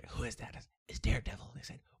leaned over there, who is that? It's Daredevil. And they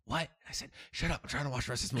said, what? I said, shut up, I'm trying to watch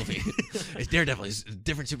the rest of this movie. It's Daredevil. He's a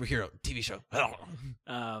different superhero TV show.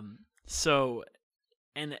 So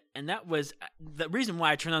and that was the reason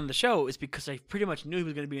why I turned on the show, is because I pretty much knew he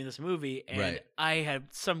was going to be in this movie, and I had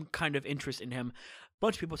some kind of interest in him. A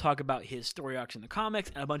bunch of people talk about his story arcs in the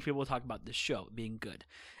comics, and a bunch of people talk about this show being good.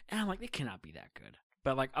 And I'm like, it cannot be that good.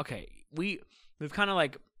 But like, okay, we've kind of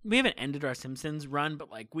like, we haven't ended our Simpsons run, but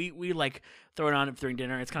like we like throw it on during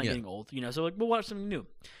dinner. It's kind of getting old, so like we'll watch something new.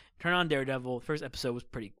 Turn on Daredevil. First episode was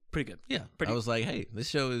pretty good. Yeah, I was like, hey, this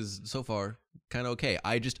show is so far kind of okay.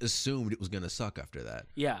 I just assumed it was gonna suck after that.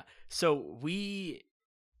 Yeah. So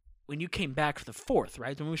when you came back for the 4th,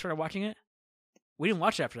 right? When we started watching it, we didn't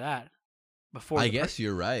watch it after that. I guess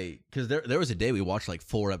you're right, because there was a day we watched like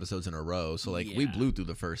 4 episodes in a row. So like we blew through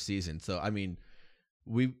the first season. So I mean,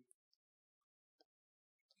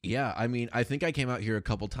 I think I came out here a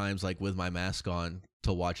couple times like with my mask on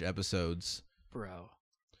to watch episodes. Bro,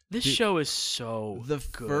 this show is so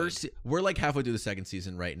good. We're like halfway through the 2nd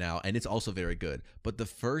season right now, and it's also very good. But the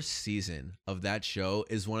first season of that show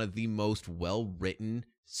is one of the most well-written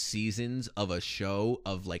seasons of a show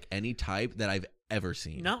of like any type that I've ever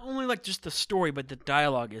seen. Not only like just the story, but the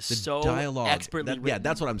dialogue is expertly written. Yeah,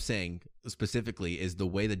 that's what I'm saying specifically, is the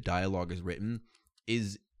way the dialogue is written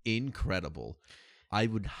is incredible. I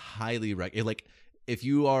would highly recommend, like, if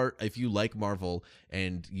you like Marvel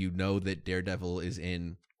and you know that Daredevil is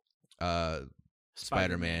in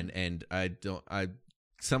Spider-Man, and I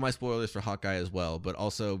semi-spoilers for Hawkeye as well, but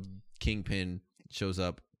also Kingpin shows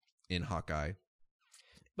up in Hawkeye.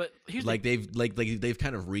 But here's they've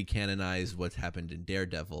kind of recanonized what's happened in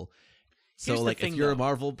Daredevil. So, the like, thing, if you're a though.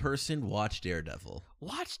 Marvel person, watch Daredevil.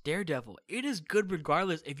 Watch Daredevil. It is good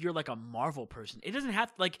regardless if you're like a Marvel person. It doesn't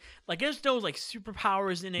have like there's no like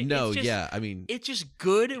superpowers in it. No, it's just, yeah, I mean, it's just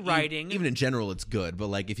good writing. even in general, it's good. But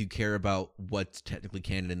like, if you care about what's technically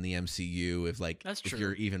canon in the MCU, That's if true.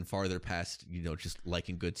 you're even farther past, just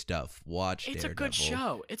liking good stuff, watch It's Daredevil. a good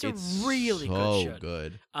show. It's It's a really so good show.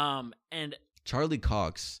 good. And Charlie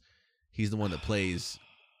Cox, he's the one that plays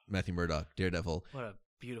Matthew Murdock, Daredevil. what a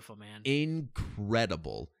beautiful man.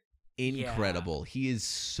 Incredible. He is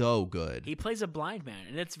so good. He plays a blind man,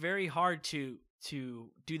 and it's very hard to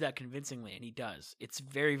do that convincingly, and he does. It's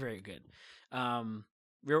very, very good.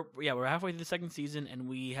 We're halfway through the second season, and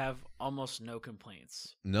we have almost no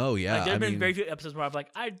complaints. No, yeah. Like, there have been very few episodes where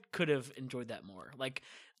I could have enjoyed that more. Like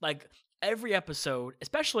every episode,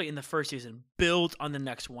 especially in the first season, builds on the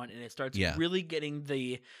next one, and it starts really getting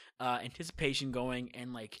the anticipation going.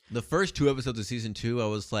 And like the first 2 episodes of season 2, I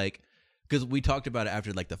was like, because we talked about it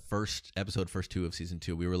after like the first 2 of season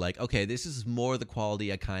 2, we were like, okay, this is more the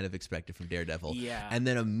quality I kind of expected from Daredevil. Yeah. And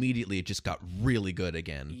then immediately it just got really good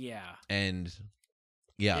again. Yeah. And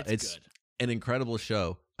yeah, it's good. an incredible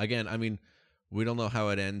show. Again, I mean, we don't know how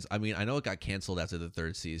it ends. I mean, I know it got canceled after the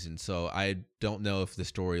 3rd season, so I don't know if the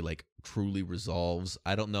story like truly resolves.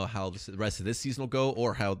 I don't know how the rest of this season will go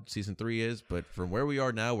or how season 3 is, but from where we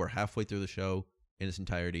are now, we're halfway through the show in its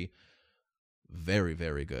entirety. Very,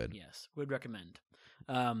 very good. Yes, would recommend.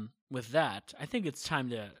 With that, I think it's time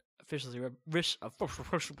to officially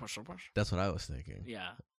That's what I was thinking.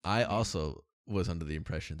 Yeah. I also was under the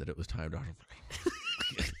impression that it was time to.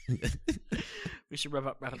 We should wrap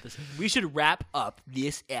up this. We should wrap up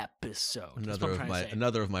this episode.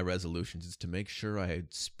 Another of my resolutions is to make sure I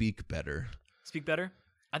speak better. Speak better?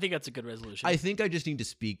 I think that's a good resolution. I think I just need to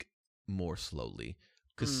speak more slowly,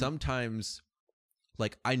 because sometimes,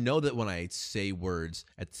 like, I know that when I say words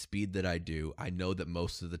at the speed that I do, I know that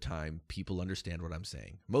most of the time people understand what I'm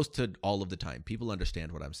saying. Most to all of the time, people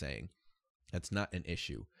understand what I'm saying. That's not an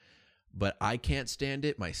issue. But I can't stand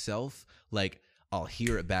it myself. Like, I'll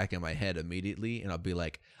hear it back in my head immediately, and I'll be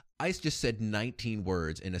like, I just said 19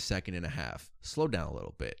 words in a second and a half. Slow down a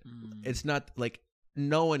little bit. It's not like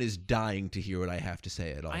no one is dying to hear what I have to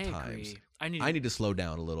say at all times. Agree. I need to slow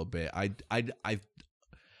down a little bit. I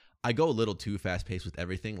go a little too fast paced with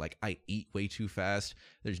everything. Like, I eat way too fast.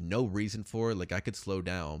 There's no reason for it. Like, I could slow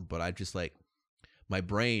down, but I just like, my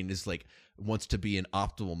brain is like, wants to be in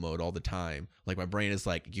optimal mode all the time. Like, my brain is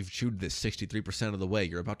like, you've chewed this 63% of the way.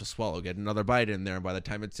 You're about to swallow. Get another bite in there. And by the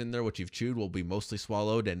time it's in there, what you've chewed will be mostly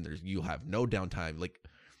swallowed, and you'll have no downtime. Like,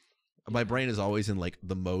 my brain is always in like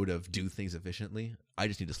the mode of do things efficiently. I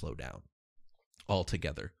just need to slow down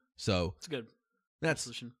altogether. So it's good. That's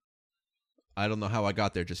solution. I don't know how I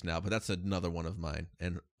got there just now, but that's another one of mine,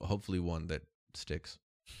 and hopefully one that sticks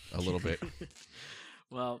a little bit.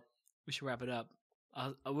 Well, we should wrap it up.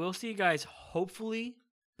 We'll see you guys hopefully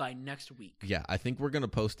by next week. Yeah, I think we're going to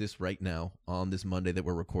post this right now on this Monday that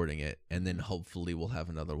we're recording it, and then hopefully we'll have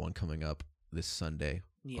another one coming up this Sunday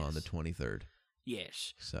on the 23rd.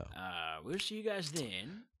 Yes. So we'll see you guys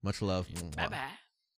then. much love. Bye-bye.